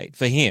template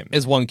for him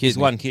Is 1 kidney. is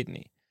 1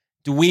 kidney.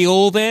 Do we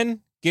all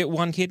then get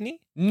 1 kidney?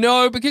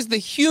 No, because the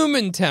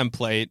human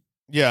template.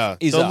 Yeah,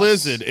 Is the us.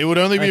 lizard. It would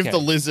only be if Okay. the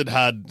lizard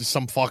had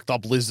some fucked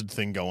up lizard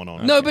thing going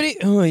on. No, but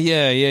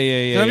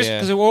yeah.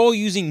 Because we're all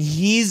using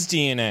his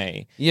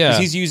DNA. Yeah. Because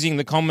he's using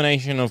the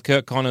combination of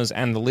Kurt Connors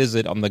and the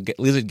lizard on the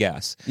lizard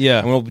gas. Yeah.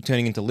 And we're all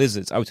turning into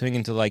lizards. Are we turning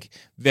into like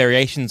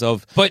variations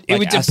of But it like,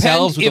 would depend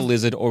ourselves with if- a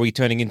lizard, or are we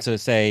turning into,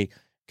 say,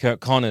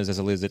 Kurt Connors as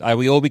a lizard? Are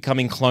we all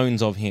becoming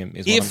clones of him?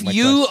 Is If my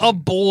you question. are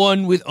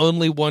born with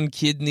only 1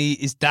 kidney,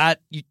 is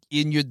that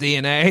in your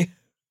DNA?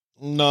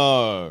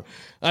 No,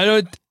 I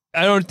don't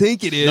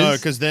think it is. no,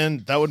 because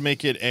then that would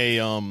make it a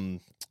what's it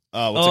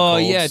Oh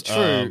called? yeah,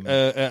 true.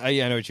 Yeah,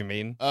 I know what you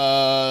mean.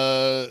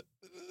 Oh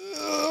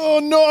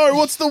no,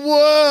 what's the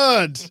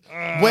word?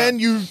 When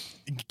you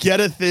get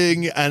a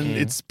thing and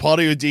it's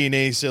part of your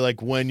DNA, so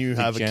like when you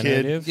have a kid.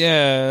 Degenerative?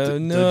 Yeah,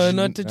 no, degen-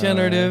 not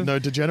degenerative. No,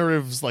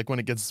 degenerative's like when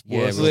it gets Yeah,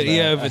 worse. but-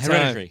 yeah, over time.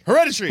 hereditary.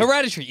 Hereditary.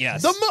 Hereditary,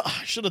 yes.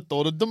 I should have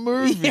thought of the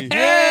movie. Yeah, dude.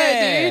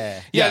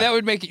 Yeah. Yeah, that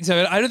would make it.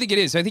 So I don't think it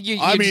is. I think you.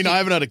 I mean, I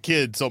haven't had a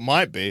kid, so it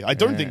might be. I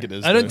don't think it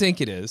is. I don't though.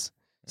 think it is.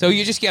 So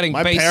you're just getting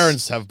My base.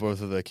 parents have both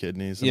of their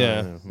kidneys. and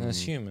Yeah. I-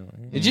 That's human.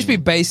 It'd just be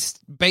base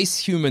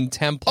human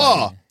template.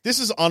 Oh, this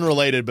is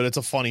unrelated, but it's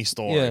a funny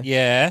story. Yeah.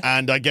 Yeah.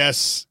 And I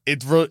guess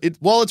it's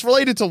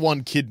related to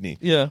one kidney.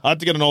 Yeah. I had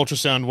to get an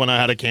ultrasound when I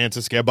had a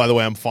cancer scare. By the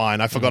way, I'm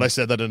fine. I forgot I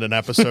said that in an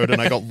episode, and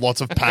I got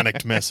lots of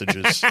panicked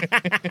messages.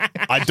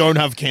 I don't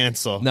have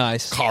cancer.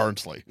 Nice.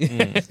 Currently.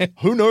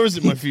 Who knows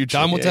in my future?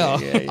 Time will tell.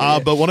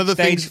 But one of the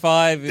Stage things...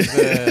 5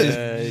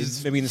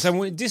 is maybe in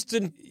some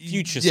distant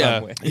future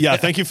somewhere. Yeah,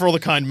 thank you for all the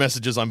kind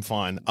messages. I'm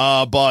fine.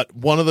 But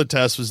one of the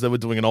tests was they were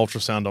doing an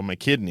ultrasound on my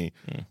kidney.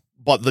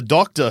 But the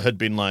doctor had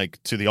been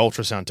like to the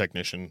ultrasound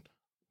technician,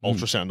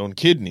 ultrasound on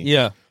kidney.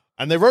 Yeah.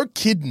 And they wrote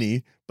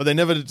kidney, but they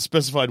never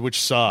specified which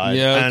side.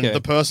 Yeah, And okay.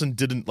 the person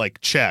didn't like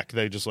check.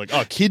 They just like,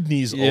 oh,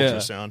 kidneys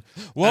ultrasound.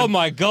 Oh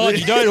my god,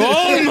 you don't.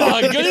 Oh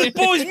my god, this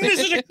boy's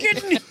missing a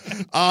kidney.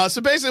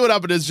 So basically what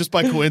happened is just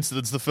by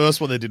coincidence, the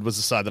first one they did was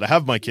the side that I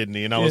have my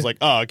kidney. And I was like,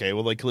 oh, okay,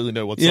 well, they clearly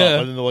know what's Yeah. up.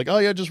 And then they're like, oh,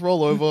 yeah, just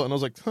roll over. And I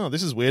was like, huh,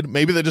 this is weird.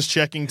 Maybe they're just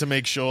checking to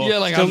make sure. Yeah,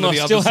 like Still, under not,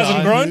 the still other hasn't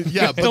side. grown?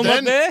 Yeah, but Still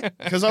then not there?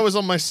 because I was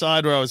on my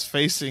side where I was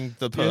facing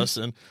the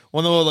person,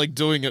 when they were like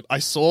doing it, I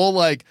saw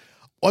like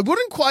I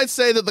wouldn't quite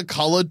say that the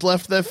color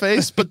left their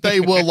face, but they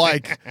were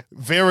like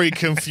very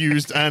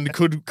confused and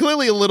could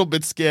clearly a little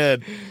bit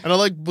scared. And I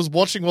like was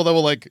watching while they were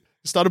like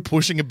started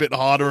pushing a bit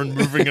harder and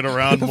moving it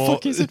around more.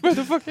 Where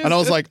the fuck is And I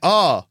was it? like,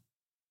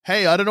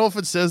 hey, I don't know if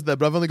it says that,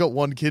 but I've only got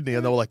one kidney.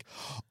 And they were like,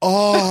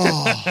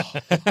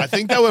 I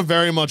think they were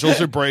very much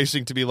also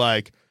bracing to be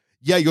like,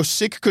 yeah, you're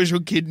sick because your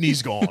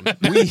kidney's gone.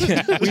 we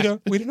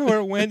don't know where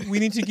it went. We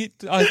need to get.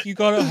 You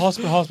got a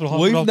hospital.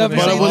 We've never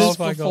But seen it was-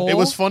 this before. It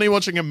was funny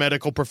watching a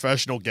medical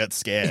professional get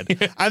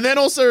scared. And then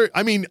also,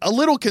 I mean, a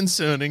little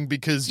concerning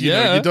because, you know,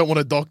 Yeah. you don't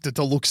want a doctor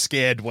to look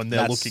scared when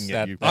they're That's- looking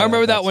that- at you. I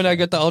remember that that's when I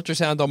got the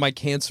ultrasound on my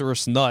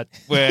cancerous nut,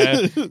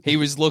 where he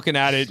was looking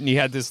at it and he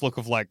had this look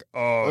of like,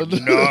 oh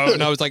no.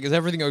 And I was like, is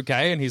everything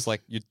okay? And he's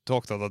like, you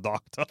talk to the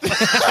doctor.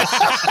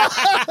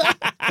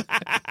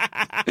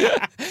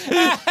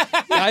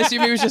 I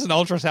assume he was just an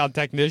ultrasound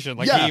technician.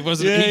 Like Yeah. he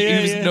wasn't, Yeah, he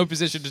yeah, was yeah. in no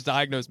position to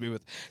diagnose me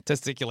with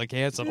testicular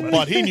cancer.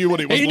 But he knew what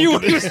he was he knew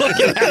what looking he was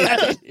looking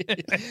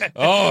at.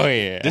 Oh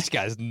yeah. This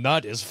guy's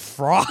nut is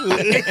fried.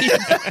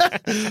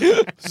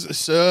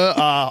 Sir,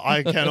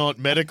 I cannot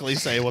medically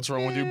say what's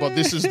wrong with you, but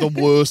this is the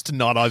worst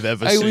nut I've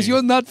ever Hey, seen. was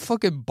your nut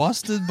fucking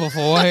busted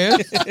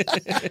beforehand?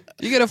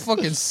 You get a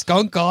fucking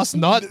skunk ass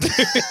nut.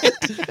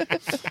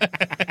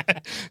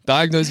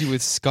 Diagnose you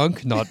with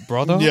skunk nut,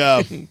 brother.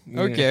 Yeah.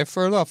 Okay,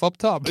 fair enough. Up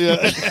top.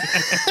 Yeah.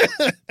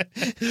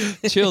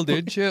 Chill,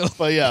 dude. Chill.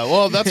 But yeah,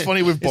 well, that's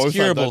funny. We've both had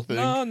curable. that thing.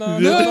 No, no,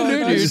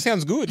 dude. It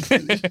sounds good.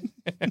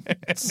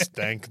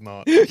 Stank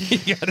nut.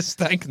 You got a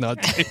stank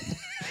nut, dude.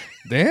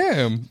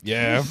 Damn.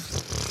 Yeah.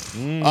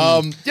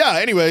 Yeah,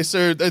 anyway,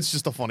 so it's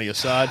just a funny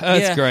aside.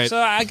 That's Yeah, great. So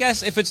I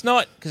guess if it's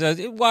not, because I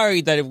was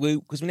worried that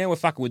because now we're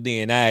fucking with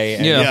DNA,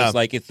 and Yeah. if it's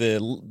like if the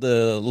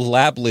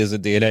lab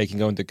lizard DNA can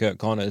go into Kurt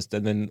Connors,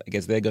 then I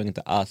guess they're going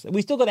into us.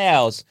 We still got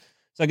ours,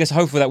 so I guess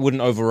hopefully that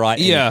wouldn't overwrite.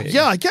 Yeah. anything.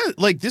 Yeah, I get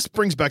like this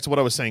brings back to what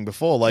I was saying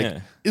before. Like, Yeah.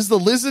 is the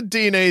lizard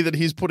DNA that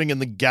he's putting in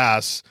the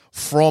gas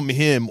from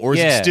him, or is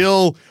Yeah. it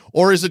still,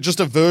 or is it just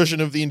a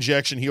version of the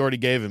injection he already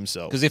gave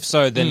himself? Because if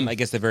so, then I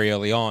guess they're very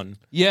early on.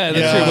 Yeah, that's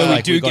Yeah. true. When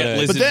Like, we we do get gotta-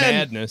 lizard But then,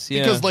 madness.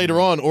 Yeah. because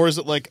later on, or is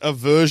it like a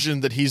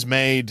version that he's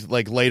made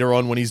like later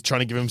on when he's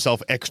trying to give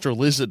himself extra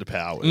lizard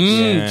powers?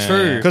 Yeah.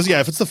 True. Because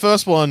if it's the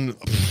first one,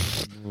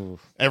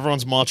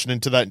 everyone's marching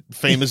into that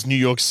famous New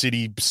York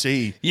City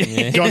sea.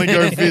 Yeah. Gonna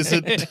go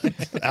visit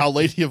Our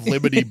Lady of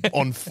Liberty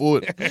on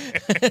foot.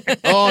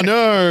 Oh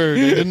no,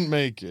 they didn't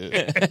make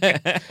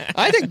it.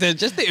 I think that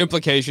just the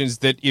implications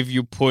that if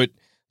you put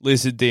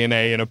lizard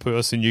DNA in a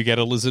person, you get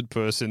a lizard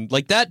person.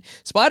 Like that,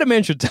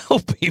 Spider-Man should tell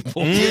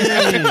people.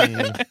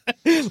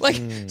 Like,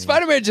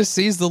 Spider-Man just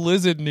sees the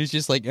lizard and he's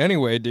just like,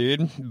 anyway,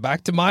 dude,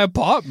 back to my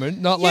apartment.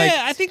 Not like,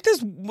 yeah, I think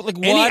there's like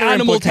any wider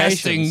animal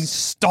implications. testing,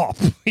 stop.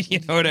 You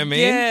know what I mean?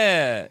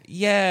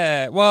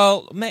 Yeah.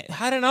 Well,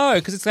 I don't know,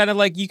 because it's kind of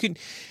like you could,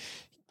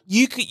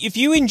 if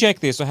you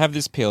inject this or have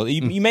this pill,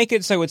 you make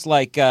it so it's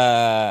like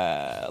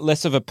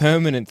less of a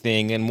permanent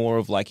thing and more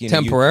of like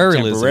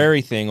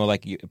temporary thing, or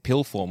like a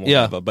pill form or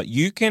Yeah. whatever. But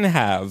you can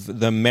have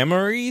the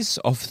memories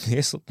of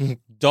this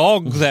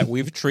dog that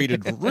we've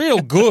treated real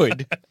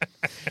good.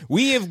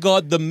 We have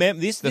got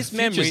this future's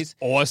memories.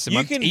 awesome. You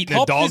I'm can eating a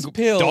pop dog- this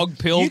pill. dog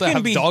pill you to can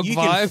have dog You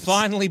can vibes.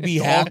 finally be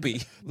Dog-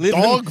 happy.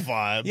 Dog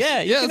vibes. Yeah,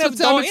 you Yeah, can that's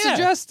have what Simon's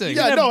suggesting. You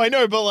Yeah, can no, have I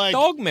know, but like,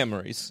 dog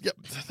memories. yeah,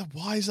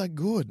 why is that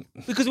good?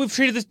 Because we've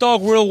treated this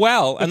dog real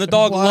well, and the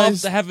dog Why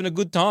loves is- having a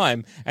good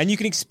time. And you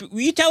can.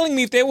 Were you telling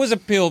me if there was a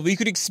pill that you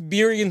could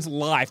experience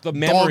life, the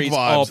memories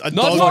vibes. of A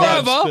Not dog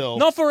forever. vibes pill.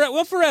 not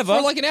forever.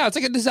 For like an hour. It's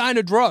like a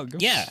designer drug.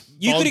 yeah,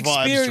 you Dog could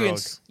vibes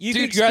experience. drug. You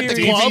Dude, could you're at the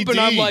experience. club and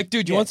I'm DVD. like,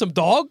 dude, you want some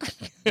dog?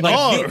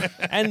 No.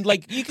 And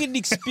like you can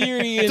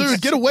experience,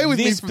 Dude, get away with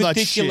me this from that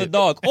particular shit.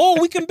 dog, or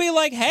we can be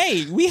like,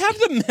 hey, we have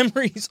the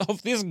memories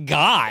of this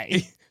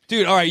guy.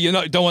 Dude, all right, you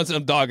don't want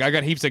some dog. I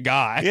got heaps of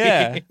guy.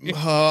 Yeah,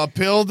 A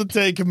pill to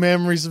take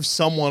memories of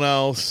someone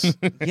else.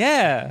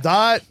 yeah.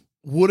 That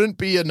wouldn't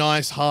be a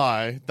nice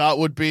high. That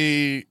would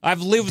be.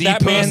 I've lived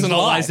that man's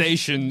life.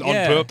 Depersonalization on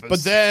Yeah. purpose.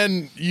 But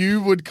then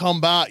you would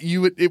come back.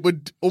 It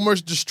would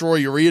almost destroy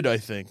your id, I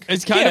think.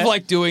 it's kind Yeah. of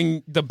like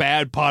doing the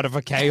bad part of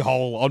a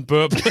K-hole on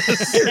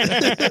purpose.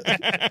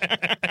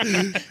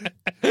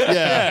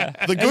 Yeah.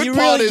 The And good you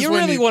part really, is you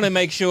when really want to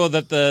make sure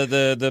that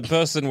the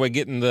person we're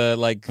getting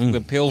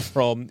the pill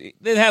from,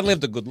 they have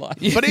lived a good life.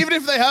 But even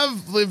if they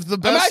have lived the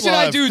best Imagine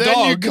I life, do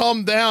then you dog.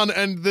 come down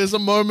and there's a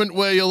moment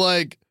where you're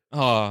like,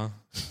 Oh,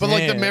 but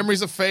like the man.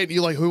 memories are fading.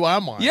 You're like, who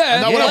am I? Yeah,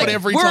 and that would like, happen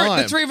every we're,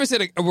 time. The three of us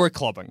we're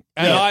clubbing,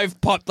 and Yeah. I've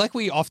popped like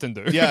we often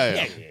do.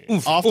 Yeah.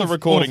 After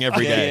recording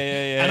every Yeah,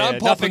 day. yeah. And I'm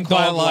Nothing popping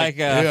quite dog, like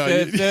Yeah,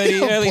 you-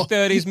 30, early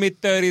 30s,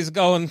 mid 30s,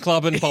 going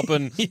clubbing,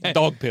 popping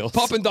dog pills.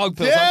 popping dog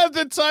pills. Yeah,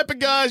 the type of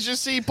guys you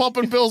see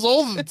popping pills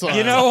all the time.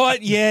 You know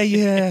what?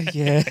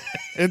 Yeah.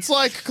 It's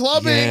like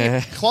clubbing.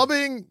 Yeah.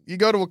 Clubbing, you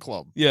go to a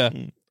club. yeah,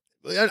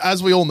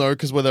 As we all know,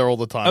 because we're there all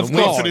the time. Of and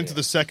we course. fit into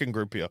the second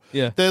group here.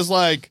 Yeah. There's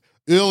like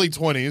early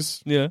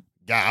 20s, yeah,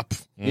 gap,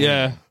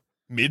 yeah.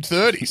 mid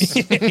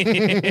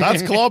 30s.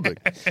 That's clubbing.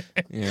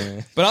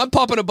 Yeah. But I'm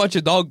popping a bunch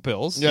of dog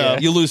pills. Yeah.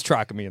 You lose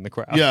track of me in the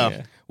crowd.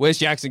 Yeah. Where's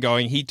Jackson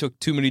going? He took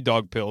too many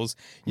dog pills.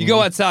 You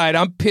go outside,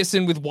 I'm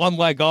pissing with one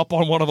leg up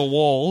on one of the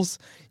walls.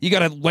 You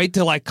gotta wait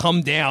till I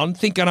come down,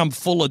 thinking I'm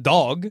full of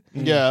dog.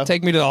 Yeah.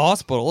 Take me to the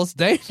hospital. It's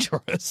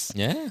dangerous.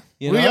 Yeah.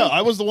 You Well, know? yeah,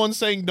 I was the one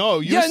saying no.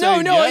 You Yeah,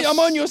 saying no, yes. I'm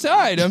on your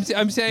side. I'm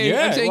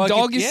saying like,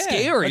 dog is yeah.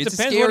 scary. It It's a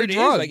depends scary what it is.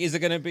 drug. Like, is it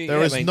going to be?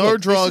 There is no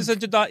drug.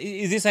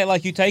 Is this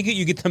like you take it,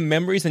 you get the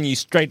memories, and you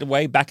straight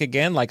away back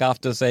again? Like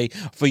after, say,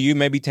 for you,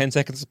 maybe 10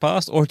 seconds have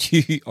passed, or do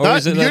you? Or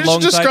is it You're a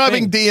long just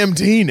describing thing?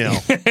 DMT now.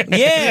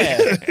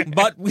 Yeah,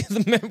 but with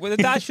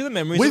attached to the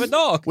memories of a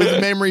dog. with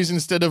memories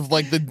instead of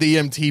like the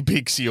DMT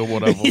pixie or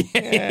whatever.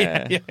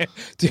 Yeah.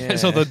 Dude,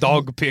 so the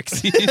dog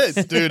pixies.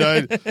 Dude,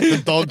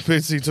 the dog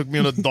pixie took me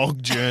on a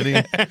dog journey.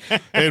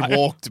 It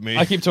walked me.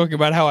 I keep talking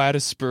about how I had a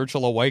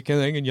spiritual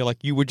awakening, and you're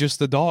like, you were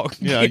just a dog.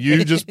 Yeah,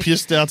 you just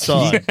pissed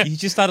outside. You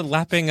just started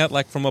lapping it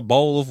like from a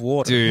bowl of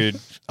water. Dude,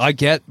 I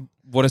get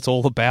what it's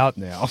all about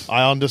now.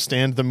 I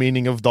understand the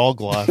meaning of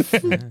dog life.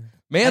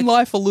 Man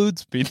life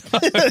eludes me.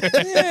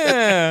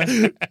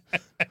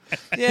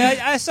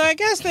 Yeah. So I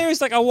guess there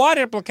is like a wide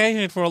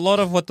application for a lot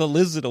of what the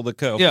lizard or the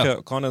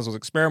Kurt Connors was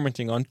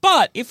experimenting on.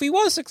 But if he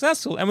was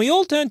successful and we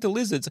all turned to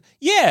lizards,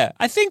 yeah,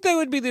 I think there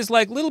would be this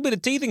like little bit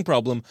of teething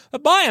problem.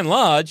 But by and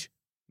large,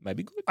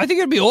 maybe good. I think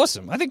it'd be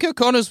awesome. I think Kirk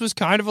Connors was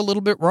kind of a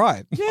little bit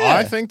right. Yeah.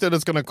 I think that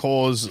it's going to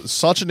cause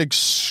such an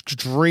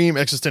extreme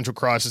existential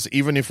crisis,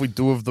 even if we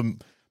do have the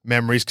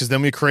memories, because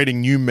then we're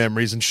creating new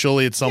memories, and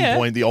surely at some Yeah.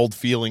 point the old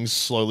feelings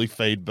slowly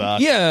fade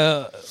back.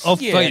 Yeah, I'll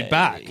Yeah. fade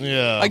back.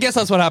 Yeah. I guess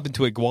that's what happened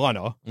to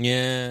Iguana.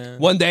 Yeah.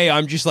 One day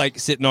I'm just like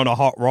sitting on a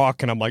hot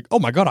rock and I'm like, oh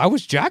my God, I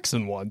was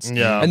Jackson once.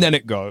 Yeah. And then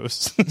it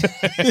goes.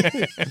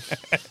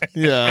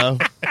 Yeah.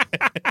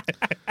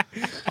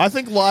 I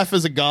think life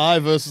as a guy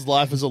versus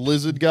life as a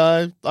lizard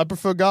guy, I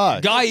prefer guy.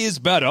 Guy is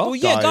better. Well,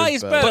 yeah, Guy guy is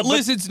is better. better. But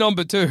lizard's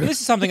number two.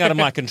 This is something out of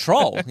my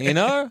control, you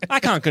know? I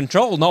can't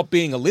control not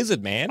being a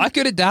lizard man. I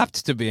could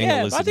adapt to being a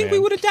yeah, lizard I think man. we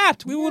would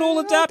adapt. We would all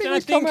adapt, think and I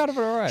we'd think come out of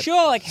it all right.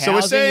 Sure, like So we're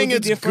housing saying would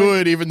it's be different.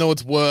 good even though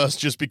it's worse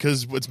just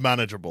because it's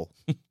manageable.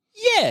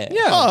 Yeah,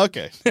 Yeah. Oh,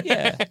 okay.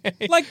 yeah.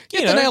 Like you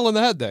Hit know, the nail on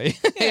the head there.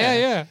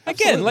 yeah.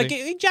 again,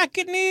 Absolutely. like Jack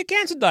getting a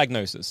cancer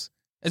diagnosis.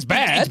 it's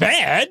bad. It's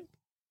bad.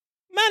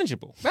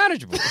 Manageable.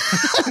 Manageable.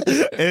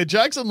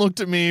 Jackson looked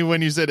at me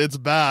when you said it's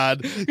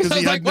bad because I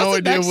he was had like, no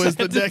what's the idea next was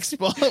the sentence? next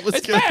part was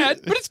It's gonna- bad,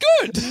 but it's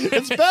good.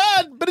 It's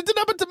bad, but it didn't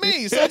happen to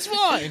me, so it's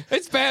fine.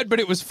 It's bad, but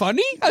it was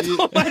funny. I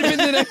thought it might have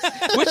been the next,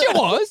 which it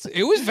was.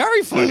 It was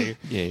very funny.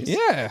 Yes.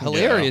 Yeah,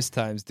 hilarious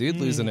times, dude.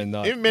 Losing a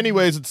nut. In many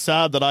ways, it's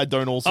sad that I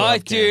don't also.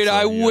 have Dude, cancer,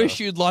 I yeah. wish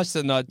you'd lost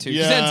the nut too.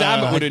 'Cause then Yeah.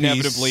 Zamet would I'd be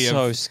inevitably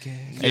so have. scared.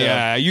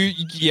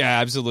 Yeah,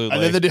 absolutely.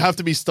 And then there'd have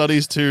to be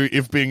studies too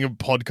if being a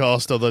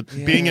podcaster that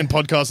being in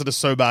podcasts that are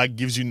so bad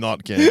gives you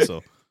nut cancer.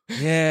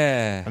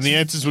 Yeah. And the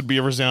answers would be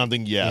a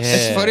resounding yes. Yeah.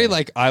 It's funny,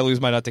 like, I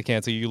lose my nut to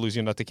cancer, you lose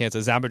your nut to cancer.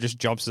 Zamet just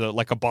jumps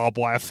like a barbed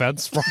wire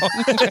fence from.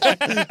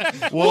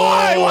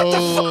 Why? What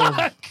the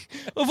fuck?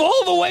 Of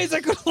all the ways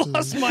I could have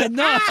lost my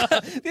nut.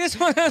 This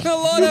one has a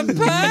lot of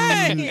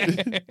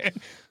pain.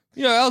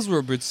 Yeah, ours were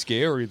a bit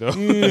scary, though.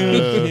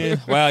 Yeah.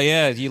 Well,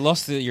 yeah, you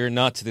lost your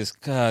nut to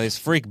this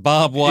freak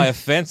barbed wire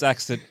fence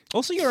accident.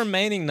 Also, your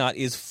remaining nut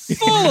is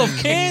full of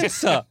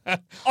cancer.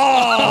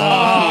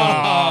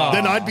 Oh!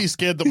 Then I'd be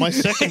scared that my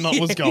second nut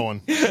was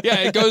going. Yeah,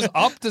 it goes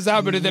up to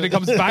Zamet and then it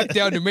comes back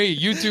down to me.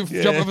 You two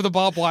jump over the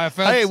barbed wire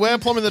fence. Hey, we're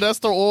Plumbing the Death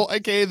Star, or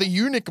aka the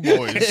Eunuch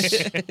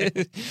Boys.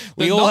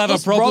 We The all have a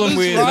Nutless problem brothers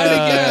with ride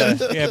again.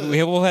 yeah, we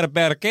have all had a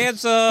bout of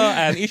cancer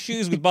and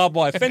issues with barbed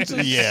wire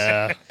fences.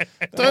 Yeah.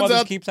 Why Turns this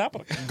out keeps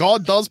happening.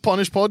 God does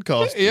punish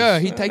podcasts. Yeah,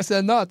 he takes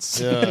their nuts.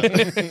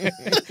 Yeah.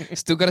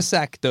 Still got a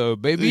sack, though,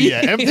 baby.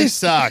 Yeah, empty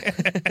sack.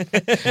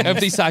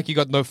 Empty sack, you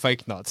got no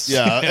fake nuts.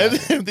 Yeah,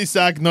 empty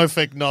sack, no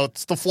fake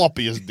nuts, the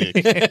floppiest dick.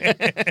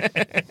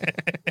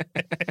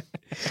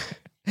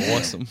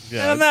 Awesome.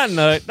 And on that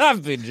note,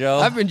 I've been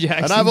Joel. I've been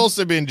Jackson. And I've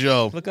also been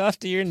Joe. Look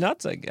after your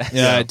nuts, I guess.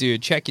 Yeah,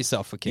 dude, check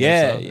yourself for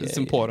cancer. It's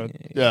important.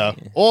 Yeah.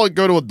 Or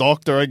go to a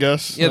doctor, I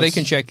guess. Yeah, they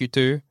can check you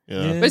too.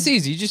 Yeah. But it's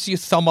easy. Just you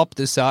thumb up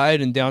the side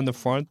and down the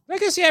front. I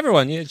guess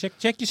everyone, check yourself,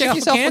 Check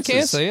yourself for cancers.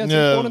 cancer. Yeah, it's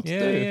Yeah. important to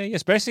do. Yeah.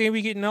 Especially when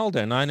we're getting older.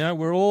 And I know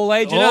we're all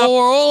aging up. Oh,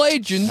 we're all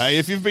aging. Hey,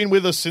 if you've been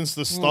with us since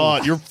the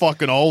start, you're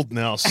fucking old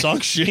now.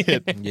 Suck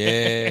shit.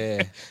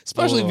 Yeah.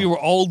 Especially if you were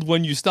old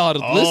when you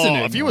started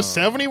listening. If you were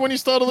 70 when you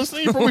started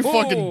listening, you're probably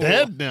fucking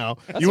dead now.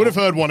 You would have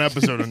heard one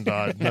episode and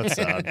died. That's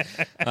sad.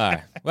 All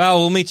right. Well,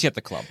 we'll meet you at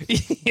the club.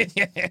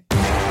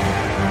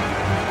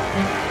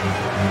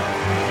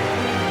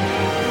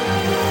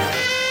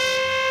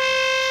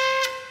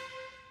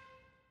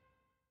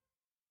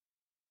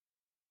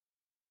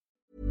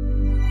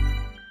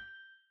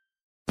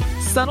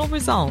 Subtle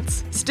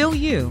results, still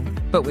you,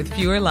 but with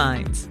fewer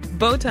lines.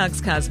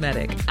 Botox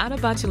Cosmetic, out of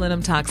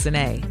botulinum toxin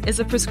A, is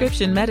a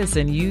prescription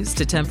medicine used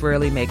to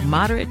temporarily make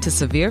moderate to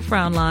severe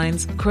frown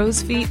lines,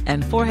 crow's feet,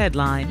 and forehead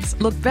lines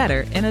look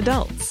better in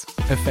adults.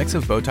 Effects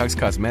of Botox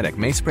Cosmetic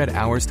may spread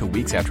hours to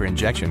weeks after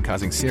injection,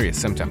 causing serious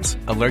symptoms.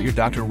 Alert your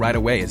doctor right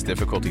away as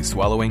difficulty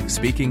swallowing,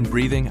 speaking,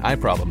 breathing, eye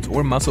problems,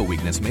 or muscle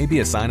weakness may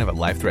be a sign of a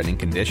life-threatening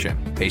condition.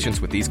 Patients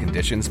with these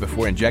conditions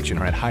before injection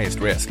are at highest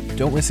risk.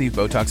 Don't receive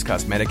Botox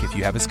Cosmetic if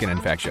you have a skin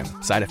infection.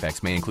 Side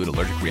effects may include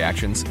allergic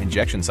reactions,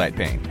 injection site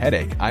pain,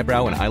 headache,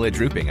 eyebrow and eyelid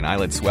drooping, and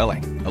eyelid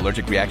swelling.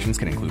 Allergic reactions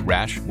can include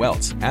rash,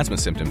 welts, asthma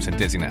symptoms, and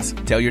dizziness.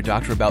 Tell your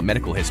doctor about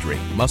medical history,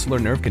 muscle or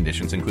nerve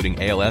conditions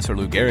including ALS or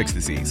Lou Gehrig's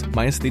disease,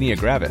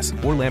 myasthenia gravis,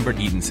 or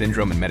Lambert-Eaton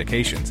syndrome, and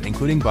medications,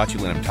 including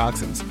botulinum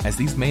toxins, as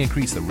these may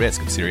increase the risk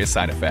of serious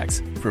side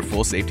effects. For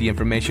full safety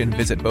information,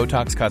 visit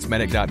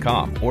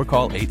BotoxCosmetic.com or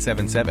call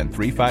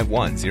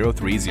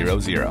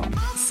 877-351-0300.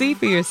 See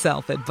for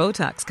yourself at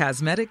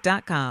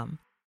BotoxCosmetic.com.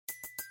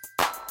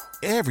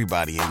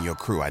 Everybody in your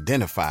crew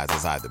identifies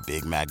as either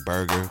Big Mac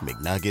Burger,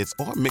 McNuggets,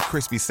 or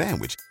McCrispy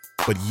Sandwich.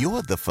 But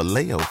you're the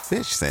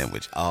Filet-O-Fish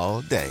Sandwich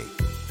all day.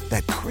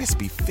 That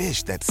crispy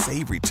fish, that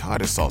savory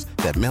tartar sauce,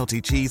 that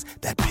melty cheese,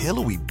 that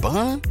pillowy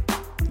bun.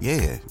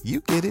 Yeah, you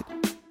get it.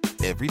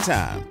 Every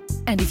time.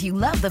 And if you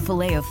love the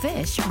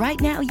Filet-O-Fish, right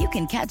now you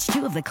can catch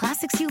two of the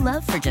classics you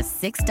love for just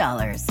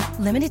 $6.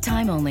 Limited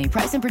time only.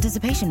 Price and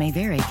participation may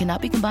vary.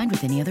 Cannot be combined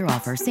with any other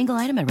offer. Single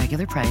item at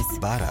regular price.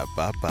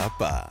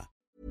 Ba-da-ba-ba-ba.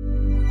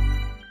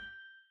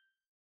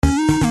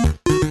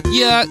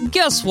 Yeah,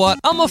 guess what?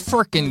 I'm a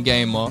frickin'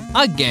 gamer.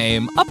 I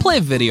game, I play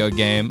video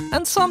game,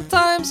 and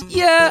sometimes,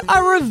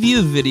 I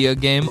review video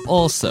game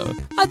also.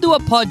 I do a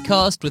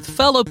podcast with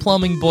fellow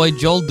plumbing boy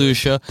Joel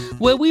Dusha,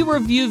 where we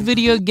review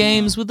video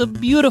games with a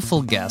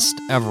beautiful guest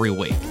every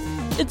week.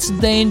 It's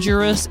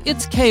dangerous,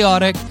 it's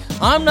chaotic,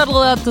 I'm not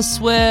allowed to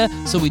swear,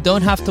 so we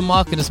don't have to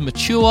mark it as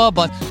mature,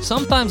 but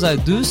sometimes I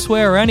do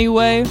swear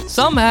anyway.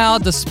 Somehow,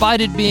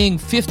 despite it being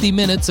 50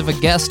 minutes of a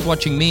guest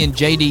watching me and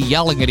JD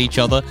yelling at each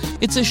other,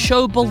 it's a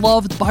show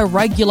beloved by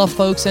regular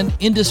folks and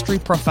industry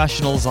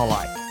professionals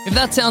alike. If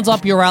that sounds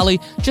up your alley,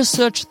 just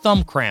search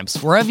Thumb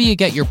Cramps wherever you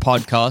get your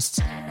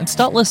podcasts and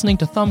start listening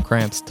to Thumb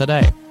Cramps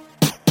today.